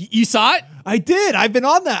 You saw it? I did. I've been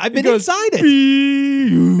on that. I've been inside it.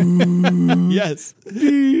 Yes.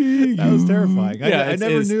 That was terrifying. Yeah, I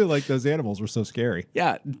never knew like those animals were so scary.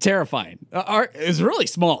 Yeah, terrifying. It's really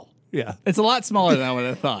small. Yeah. It's a lot smaller than I would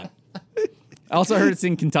have thought. I also heard it's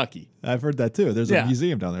in Kentucky. I've heard that too. There's a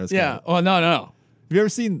museum down there. Yeah. Oh, no. Have you ever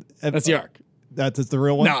seen... That's the Ark. That's the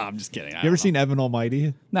real one? No, I'm just kidding. You ever seen Evan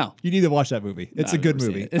Almighty? No. You need to watch that movie. It's a good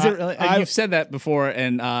movie. Is it really? You've said that before,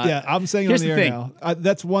 and yeah, I'm saying it on the air now.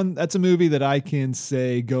 That's a movie that I can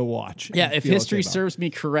say go watch. Yeah, if history serves me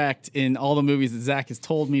correct in all the movies that Zach has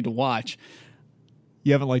told me to watch,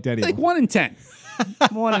 you haven't liked any of them. like 1 in 10.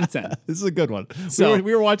 1 in 10. This is a good one. So,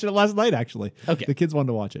 we were watching it last night, actually. Okay. The kids wanted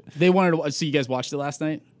to watch it. They wanted to watch. So you guys watched it last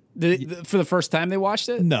night? For the first time they watched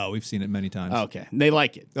it? No, we've seen it many times. Oh, okay. They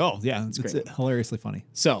like it. Oh, yeah. It's great. hilariously funny.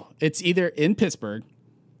 So it's either in Pittsburgh,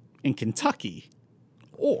 in Kentucky,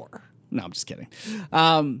 or... No, I'm just kidding.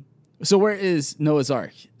 So where is Noah's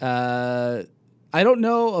Ark? I don't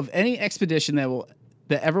know of any expedition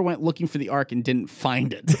that ever went looking for the Ark and didn't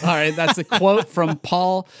find it. All right, that's a quote from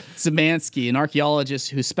Paul Zemansky, an archaeologist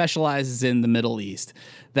who specializes in the Middle East.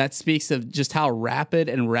 That speaks of just how rapid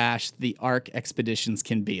and rash the Ark expeditions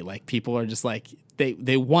can be. Like people are just like,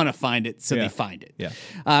 they want to find it, so they find it.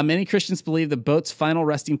 Yeah. Many Christians believe the boat's final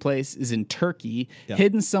resting place is in Turkey,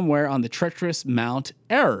 hidden somewhere on the treacherous Mount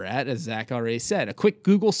Ararat, as Zach already said. A quick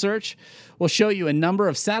Google search will show you a number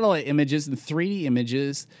of satellite images and 3D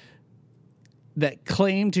images that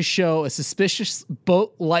claim to show a suspicious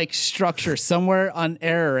boat-like structure somewhere on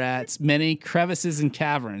Ararat's many crevices and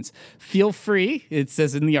caverns. Feel free, it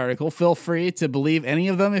says in the article, feel free to believe any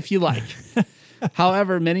of them if you like.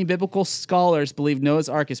 However, many biblical scholars believe Noah's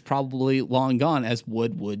Ark is probably long gone, as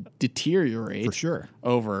wood would deteriorate For sure.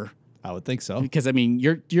 over. I would think so. Because, I mean,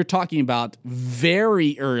 you're talking about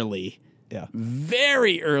very early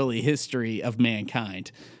history of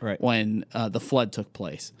mankind when the flood took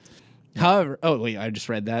place. However, I just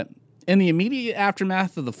read that. In the immediate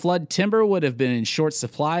aftermath of the flood, timber would have been in short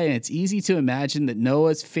supply, and it's easy to imagine that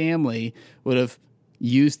Noah's family would have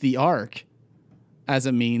used the ark as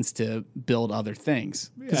a means to build other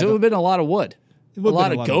things. Because it would have been a lot of wood. A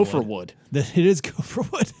lot of gopher wood. It is gopher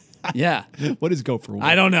wood. Yeah. What is gopher wood?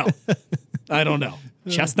 I don't know.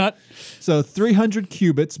 Chestnut? So 300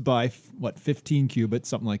 cubits by, 15 cubits,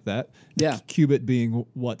 something like that. Yeah. Cubit being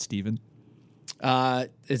what, Stephen?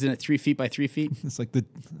 Isn't it 3 feet by 3 feet? It's like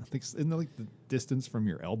isn't it like the distance from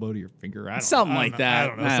your elbow to your finger? I don't something know. like that. I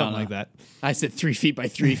don't know. Something like that. I said 3 feet by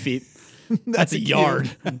 3 feet. That's a yard.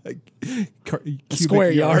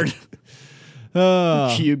 Square yard.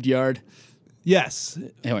 Cubed yard. Yes.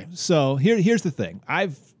 Anyway. So here's the thing.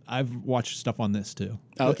 I've watched stuff on this too.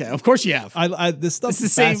 Okay, of course you have. This stuff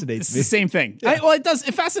fascinates me. It's the same thing. Yeah. It does.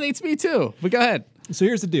 It fascinates me too. But go ahead. So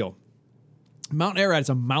here's the deal. Mount Ararat is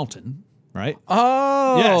a mountain, right?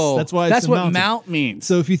 Oh, yes. That's why it's a mountain. Mount means.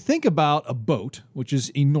 So if you think about a boat, which is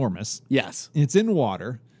enormous, yes, it's in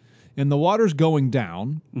water, and the water's going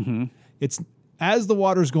down. Mm-hmm. It's as the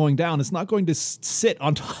water's going down, it's not going to sit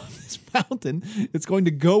on top of this mountain. It's going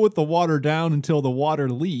to go with the water down until the water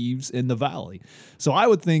leaves in the valley. So I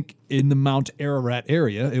would think in the Mount Ararat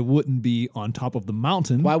area, it wouldn't be on top of the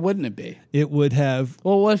mountain. Why wouldn't it be? It would have.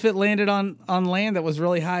 Well, what if it landed on land that was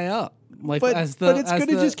really high up? Like, but it's going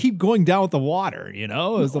to just keep going down with the water,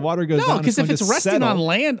 as the water goes down. No, because if it's resting settle. on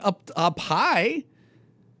land up high,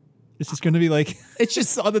 it's just going to be like it's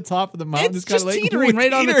just on the top of the mountain. It's just like teetering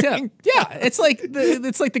right on the tip. Yeah, it's like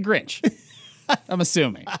the Grinch. I'm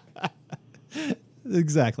assuming.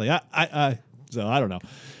 Exactly. So I don't know.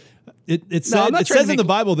 It says in the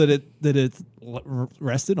Bible that it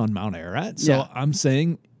rested on Mount Ararat. So I'm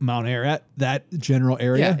saying Mount Ararat, that general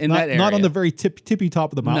area, that area. Not on the very tippy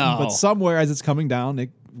top of the mountain, but somewhere as it's coming down, it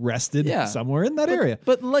rested somewhere in that area.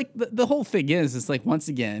 But like the whole thing is, it's like, once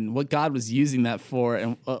again, what God was using that for,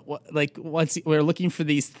 and once we're looking for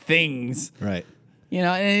these things, right?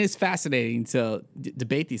 And it's fascinating to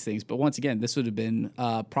debate these things. But once again, this would have been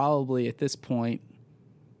probably at this point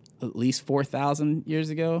at least 4,000 years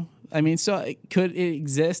ago. I mean, so could it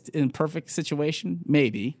exist in perfect situation?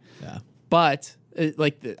 Maybe. Yeah. But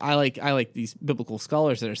I like these biblical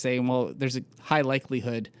scholars that are saying, well, there's a high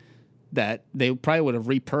likelihood that they probably would have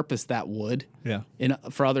repurposed that wood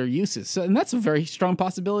for other uses. So, and that's a very strong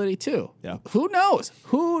possibility too. Yeah. Who knows?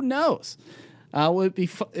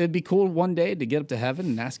 It'd be cool one day to get up to heaven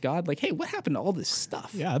and ask God, like, hey, what happened to all this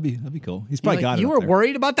stuff? Yeah, that'd be cool. He's probably got it. You were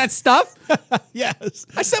worried about that stuff? Yes.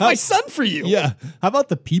 I sent my son for you. Yeah. How about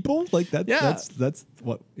the people? Like that's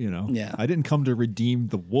what, Yeah. I didn't come to redeem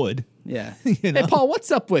the wood. Yeah. Hey, Paul,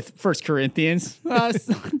 what's up with 1 Corinthians?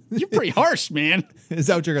 You're pretty harsh, man. Is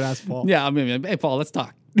that what you're going to ask Paul? Yeah. I mean, hey, Paul, let's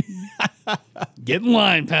talk. Get in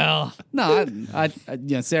line, pal. No,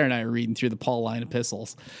 Sarah and I are reading through the Pauline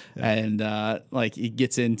epistles, and it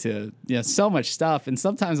gets into so much stuff, and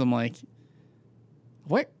sometimes I'm like,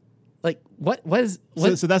 what? Like, what is?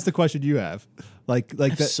 What? So that's the question you have. Like I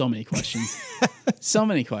have so many questions. So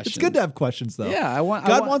many questions. It's good to have questions, though. Yeah,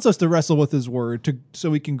 God wants us to wrestle with His Word so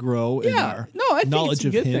we can grow in our knowledge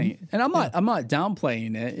of Him. Thing. And I'm not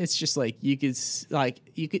downplaying it. It's just like you could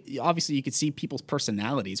obviously you could see people's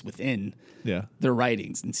personalities within their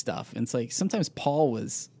writings and stuff. And it's like sometimes Paul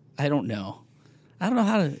was, I don't know how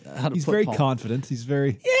to. He's put very Paul. confident. He's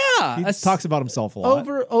very he talks about himself a lot.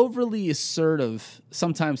 Overly assertive.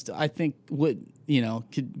 Sometimes I think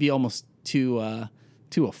could be almost to a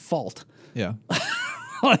fault. Yeah.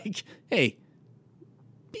 Like, hey,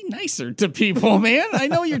 be nicer to people, man. I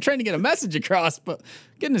know you're trying to get a message across, but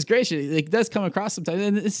goodness gracious, it does come across sometimes.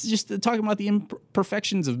 And it's just talking about the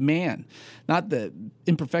imperfections of man, not the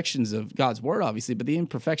imperfections of God's word, obviously, but the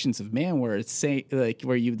imperfections of man, where it's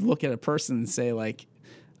where you look at a person and say, like,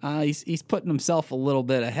 he's putting himself a little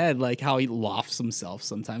bit ahead, like how he lofts himself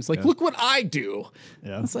sometimes. Like, look what I do.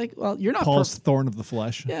 Yeah. It's like, well, you're not Paul's thorn of the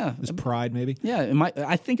flesh. Yeah. His pride, maybe. Yeah.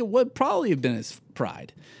 I think it would probably have been his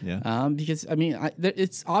pride. Yeah. Because, I mean,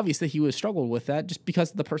 it's obvious that he would have struggled with that just because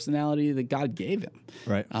of the personality that God gave him.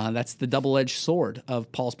 Right. That's the double-edged sword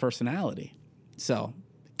of Paul's personality. So,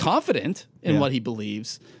 confident in what he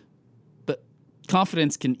believes, but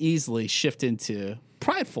confidence can easily shift into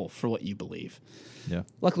prideful for what you believe. Yeah.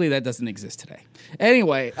 Luckily, that doesn't exist today.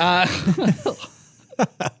 Anyway,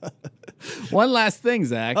 one last thing,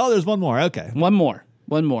 Zach. Oh, there's one more. Okay. One more,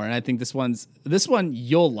 and I think this one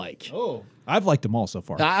you'll like. Oh, I've liked them all so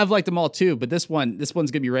far. I've liked them all too, but this one's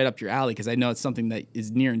gonna be right up your alley because I know it's something that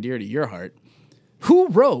is near and dear to your heart. Who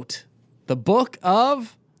wrote the book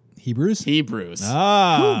of Hebrews? Who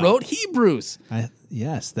wrote Hebrews?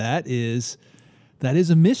 Yes, that is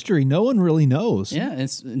a mystery. No one really knows. Yeah,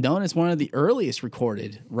 it's known as one of the earliest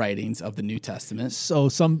recorded writings of the New Testament. So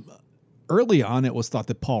early on, it was thought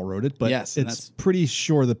that Paul wrote it, but it's pretty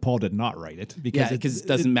sure that Paul did not write it because it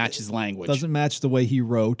doesn't match his language. Doesn't match the way he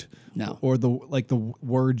wrote. No, or the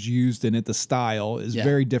words used in it. The style is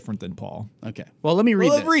very different than Paul. Okay, well, let me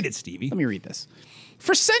read this. Read it, Stevie. Let me read this.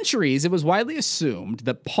 For centuries, it was widely assumed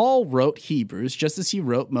that Paul wrote Hebrews just as he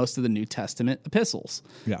wrote most of the New Testament epistles,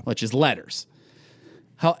 which is letters.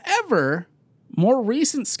 However, more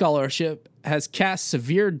recent scholarship has cast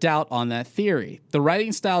severe doubt on that theory. The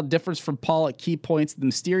writing style differs from Paul at key points. The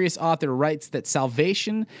mysterious author writes that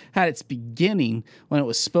salvation had its beginning when it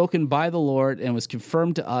was spoken by the Lord and was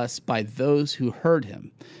confirmed to us by those who heard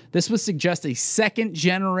him. This would suggest a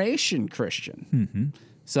second-generation Christian. Mm-hmm.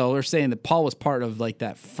 So we're saying that Paul was part of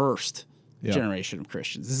that first generation of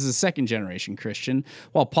Christians. This is a second-generation Christian,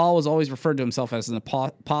 while Paul was always referred to himself as an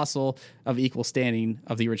apostle of equal standing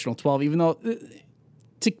of the original 12, even though,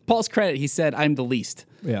 to Paul's credit, he said, I'm the least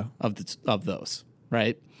of those,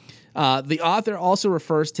 right? The author also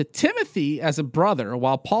refers to Timothy as a brother,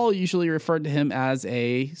 while Paul usually referred to him as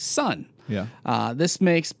a son. Yeah. This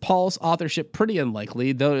makes Paul's authorship pretty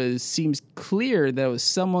unlikely, though it seems clear that it was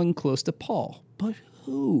someone close to Paul. But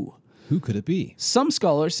who? Who could it be? Some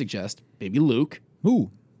scholars suggest maybe Luke,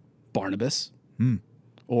 Who? Barnabas,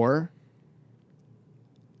 or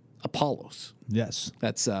Apollos. Yes.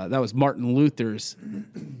 That was Martin Luther's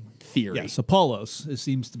theory. Yes, Apollos. It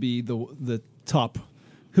seems to be the top.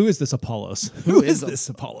 Who is this Apollos? Who is this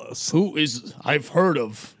Apollos? Who is? I've heard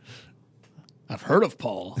of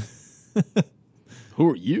Paul. Who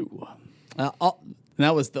are you?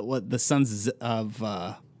 That was the sons of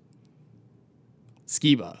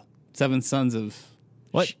Sceva. 7 sons of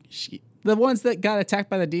what? The ones that got attacked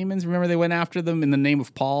by the demons. Remember, they went after them in the name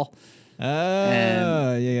of Paul.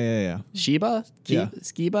 Yeah. Sheba?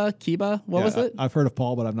 Skeba? Kiba? What was it? I've heard of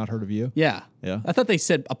Paul, but I've not heard of you. Yeah. Yeah. I thought they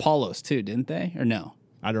said Apollos too, didn't they? Or no?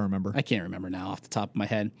 I don't remember. I can't remember now off the top of my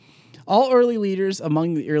head. All early leaders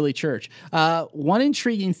among the early church. One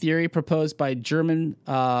intriguing theory proposed by German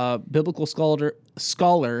biblical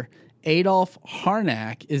scholar Adolf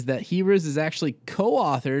Harnack is that Hebrews is actually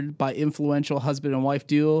co-authored by influential husband and wife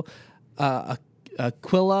duo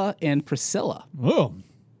Aquila and Priscilla, Oh.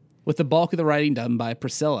 with the bulk of the writing done by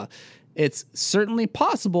Priscilla. It's certainly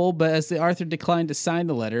possible, but as the author declined to sign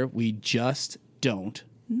the letter, we just don't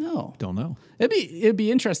know. Don't know. It'd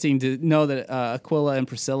be interesting to know that Aquila and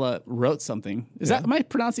Priscilla wrote something. Am I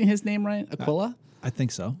pronouncing his name right? Aquila? I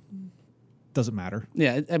think so. Doesn't matter.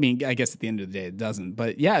 Yeah, I mean, I guess at the end of the day it doesn't.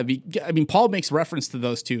 But yeah, Paul makes reference to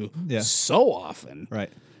those two so often.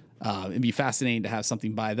 Right. It'd be fascinating to have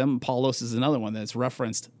something by them. Paulos is another one that's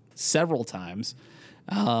referenced several times.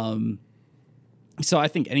 So I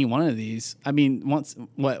think any one of these. I mean,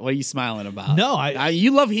 what are you smiling about? No,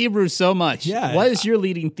 you love Hebrews so much. Yeah. What is your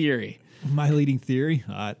leading theory? My leading theory?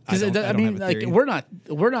 I don't have a theory.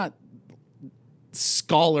 we're not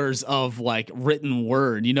scholars of like written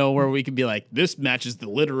word, where we could be like, this matches the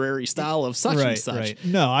literary style of such and such. Right.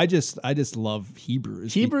 No, I just love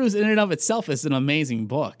Hebrews. Hebrews in and of itself is an amazing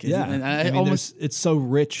book. Yeah. And it's so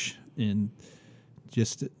rich in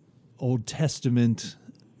just Old Testament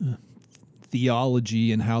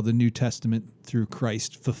theology and how the New Testament through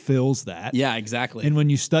Christ fulfills that. Yeah, exactly. And when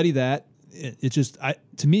you study that,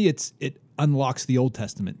 to me, it unlocks the Old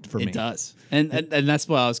Testament for me. It does. And that's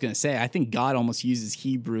what I was going to say. I think God almost uses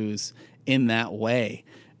Hebrews in that way,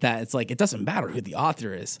 that it's like, it doesn't matter who the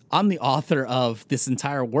author is. I'm the author of this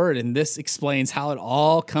entire word, and this explains how it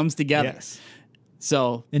all comes together. Yes.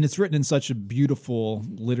 And it's written in such a beautiful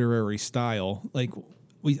literary style. Like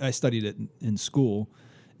I studied it in school,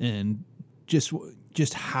 and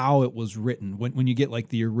just how it was written. When you get like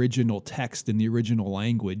the original text in the original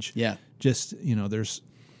language, just there's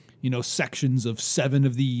sections of 7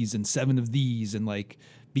 of these and 7 of these, and like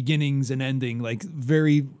beginnings and ending, like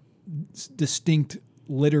very distinct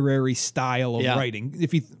literary style of writing.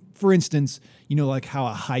 If you, for instance, like how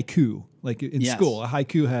a haiku, like in school, a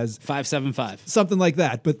haiku has 575, something like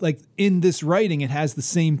that. But like in this writing, it has the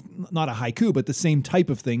same, not a haiku, but the same type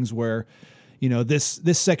of things where,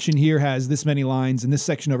 this section here has this many lines, and this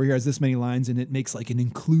section over here has this many lines, and it makes like an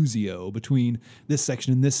inclusio between this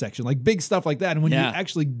section and this section, like big stuff like that. And when you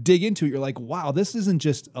actually dig into it, you're like, wow, this isn't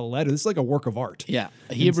just a letter. This is like a work of art. Yeah.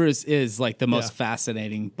 Hebrews is like the most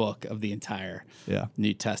fascinating book of the entire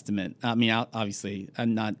New Testament. I mean, obviously,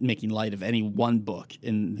 I'm not making light of any one book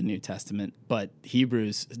in the New Testament, but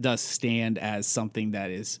Hebrews does stand as something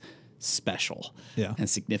that is special and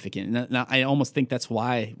significant. And I almost think that's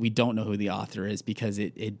why we don't know who the author is, because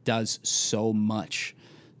it does so much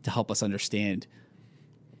to help us understand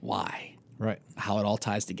why, how it all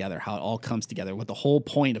ties together, how it all comes together, what the whole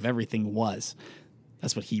point of everything was.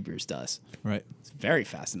 That's what Hebrews does. Right. It's a very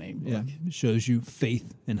fascinating book. Yeah. It shows you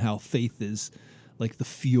faith and how faith is like the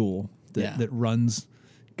fuel that runs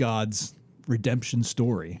God's redemption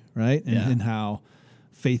story, right? And how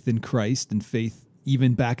faith in Christ and faith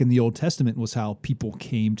even back in the Old Testament was how people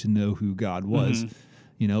came to know who God was.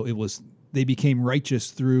 Mm-hmm. They became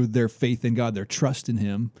righteous through their faith in God, their trust in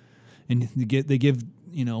Him, and they give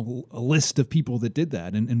a list of people that did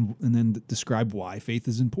that, and then describe why faith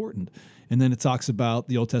is important. And then it talks about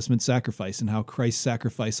the Old Testament sacrifice and how Christ's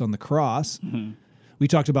sacrifice on the cross. Mm-hmm. We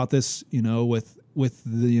talked about this, with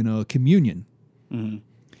the communion,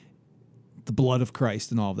 the blood of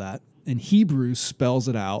Christ, and all of that. And Hebrews spells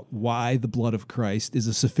it out why the blood of Christ is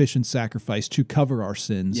a sufficient sacrifice to cover our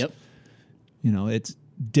sins. Yep. It's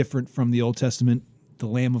different from the Old Testament, the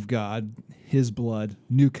Lamb of God, His blood,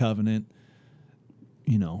 new covenant,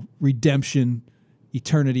 redemption,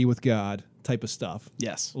 eternity with God type of stuff.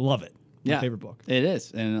 Yes. Love it. My favorite book. It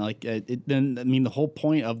is. And like, the whole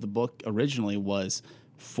point of the book originally was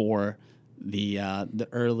for the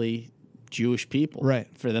early Jewish people, right?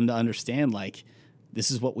 For them to understand, like, this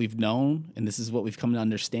is what we've known and this is what we've come to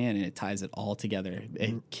understand, and it ties it all together.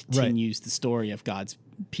 It continues the story of God's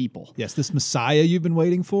people. Yes, this Messiah you've been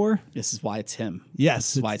waiting for. This is why it's him. Yes,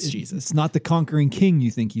 this is why it's Jesus. It's not the conquering king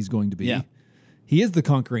you think he's going to be. Yeah. He is the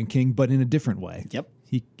conquering king, but in a different way. Yep.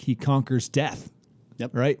 He conquers death.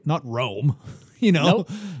 Yep. Right? Not Rome. Nope.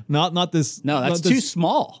 Not this. No, that's too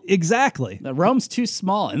small. Exactly. Rome's too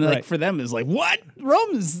small, and like for them is like, what?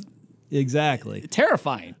 Rome is exactly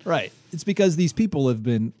terrifying. Right. It's because these people have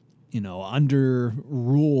been, under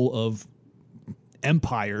rule of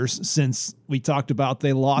empires since we talked about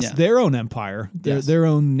they lost their own empire, their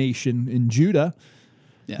own nation in Judah.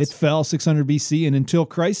 Yes. It fell 600 BC, and until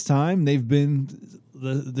Christ's time, they've been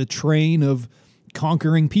the train of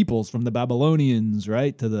conquering peoples, from the Babylonians,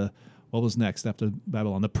 right, to what was next after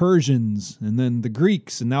Babylon? The Persians, and then the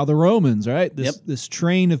Greeks, and now the Romans, right? This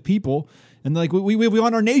train of people, and like we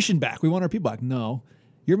want our nation back, we want our people back. No,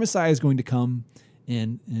 your Messiah is going to come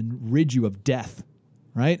and rid you of death,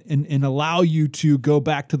 right? And allow you to go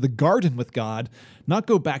back to the garden with God, not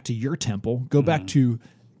go back to your temple, go back to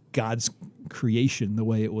God's creation, the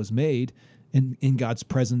way it was made, and in God's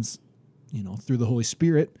presence, through the Holy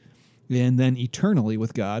Spirit, and then eternally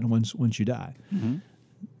with God once you die. Mm-hmm.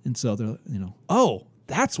 And so they're, oh,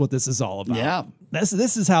 that's what this is all about. Yeah.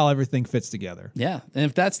 This is how everything fits together. Yeah. And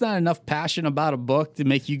if that's not enough passion about a book to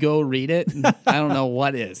make you go read it, I don't know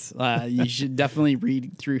what is. You should definitely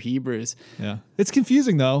read through Hebrews. Yeah. It's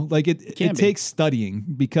confusing, though. Like, it takes studying,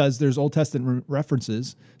 because there's Old Testament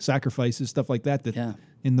references, sacrifices, stuff like that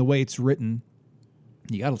in the way it's written,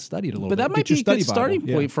 you got to study it a little bit. But that might be a good starting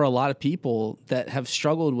point for a lot of people that have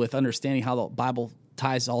struggled with understanding how the Bible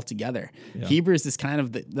ties all together. Yeah. Hebrews is kind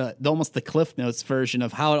of the almost the Cliff Notes version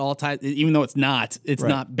of how it all ties, even though it's not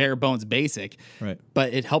bare bones basic, right?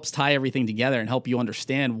 But it helps tie everything together and help you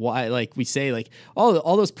understand why, like we say, like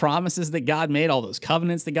all those promises that God made, all those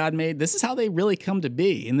covenants that God made, this is how they really come to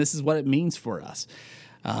be, and this is what it means for us.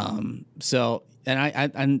 And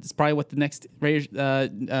it's probably what the next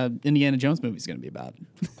Indiana Jones movie is going to be about.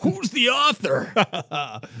 Who's the author?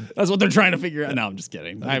 That's what they're trying to figure out. No, I'm just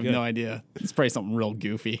kidding. I have no idea. It's probably something real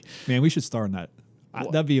goofy. Man, we should star in that.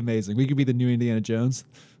 That'd be amazing. We could be the new Indiana Jones.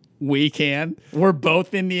 We can. We're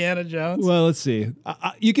both Indiana Jones. Well, let's see.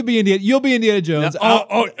 You could be Indiana. You'll be Indiana Jones. No,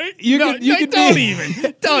 don't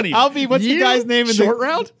even. I'll be. What's the guy's name? Short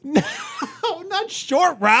Round? No, not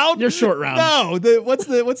Short Round. You're Short Round. No. What's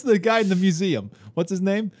the guy in the museum? What's his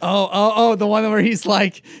name? Oh, the one where he's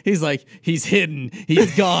hidden,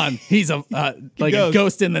 he's gone, he's a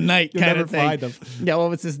ghost in the night. You'll kind never of thing. Find him. Yeah,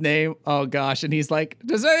 what was his name? Oh gosh, and he's like,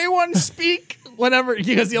 does anyone speak whatever?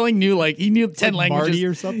 Because he only knew he knew 10 languages. Marty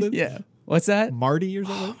or something. Yeah, what's that? Marty or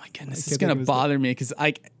something. Oh my goodness, this is gonna bother me because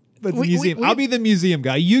But the museum. I'll be the museum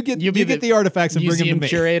guy. You get the artifacts and bring them to me. Museum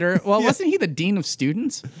curator. Well, wasn't he the dean of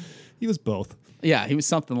students? He was both. Yeah, he was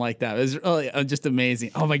something like that. It was really just amazing.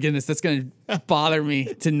 Oh my goodness, that's going to bother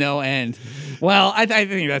me to no end. Well, I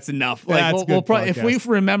think that's enough. We'll probably, if we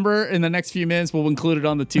remember in the next few minutes, we'll include it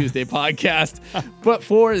on the Tuesday podcast. But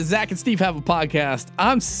for Zach and Steve Have a Podcast,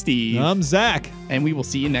 I'm Steve. I'm Zach. And we will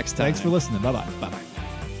see you next time. Thanks for listening. Bye-bye. Bye-bye.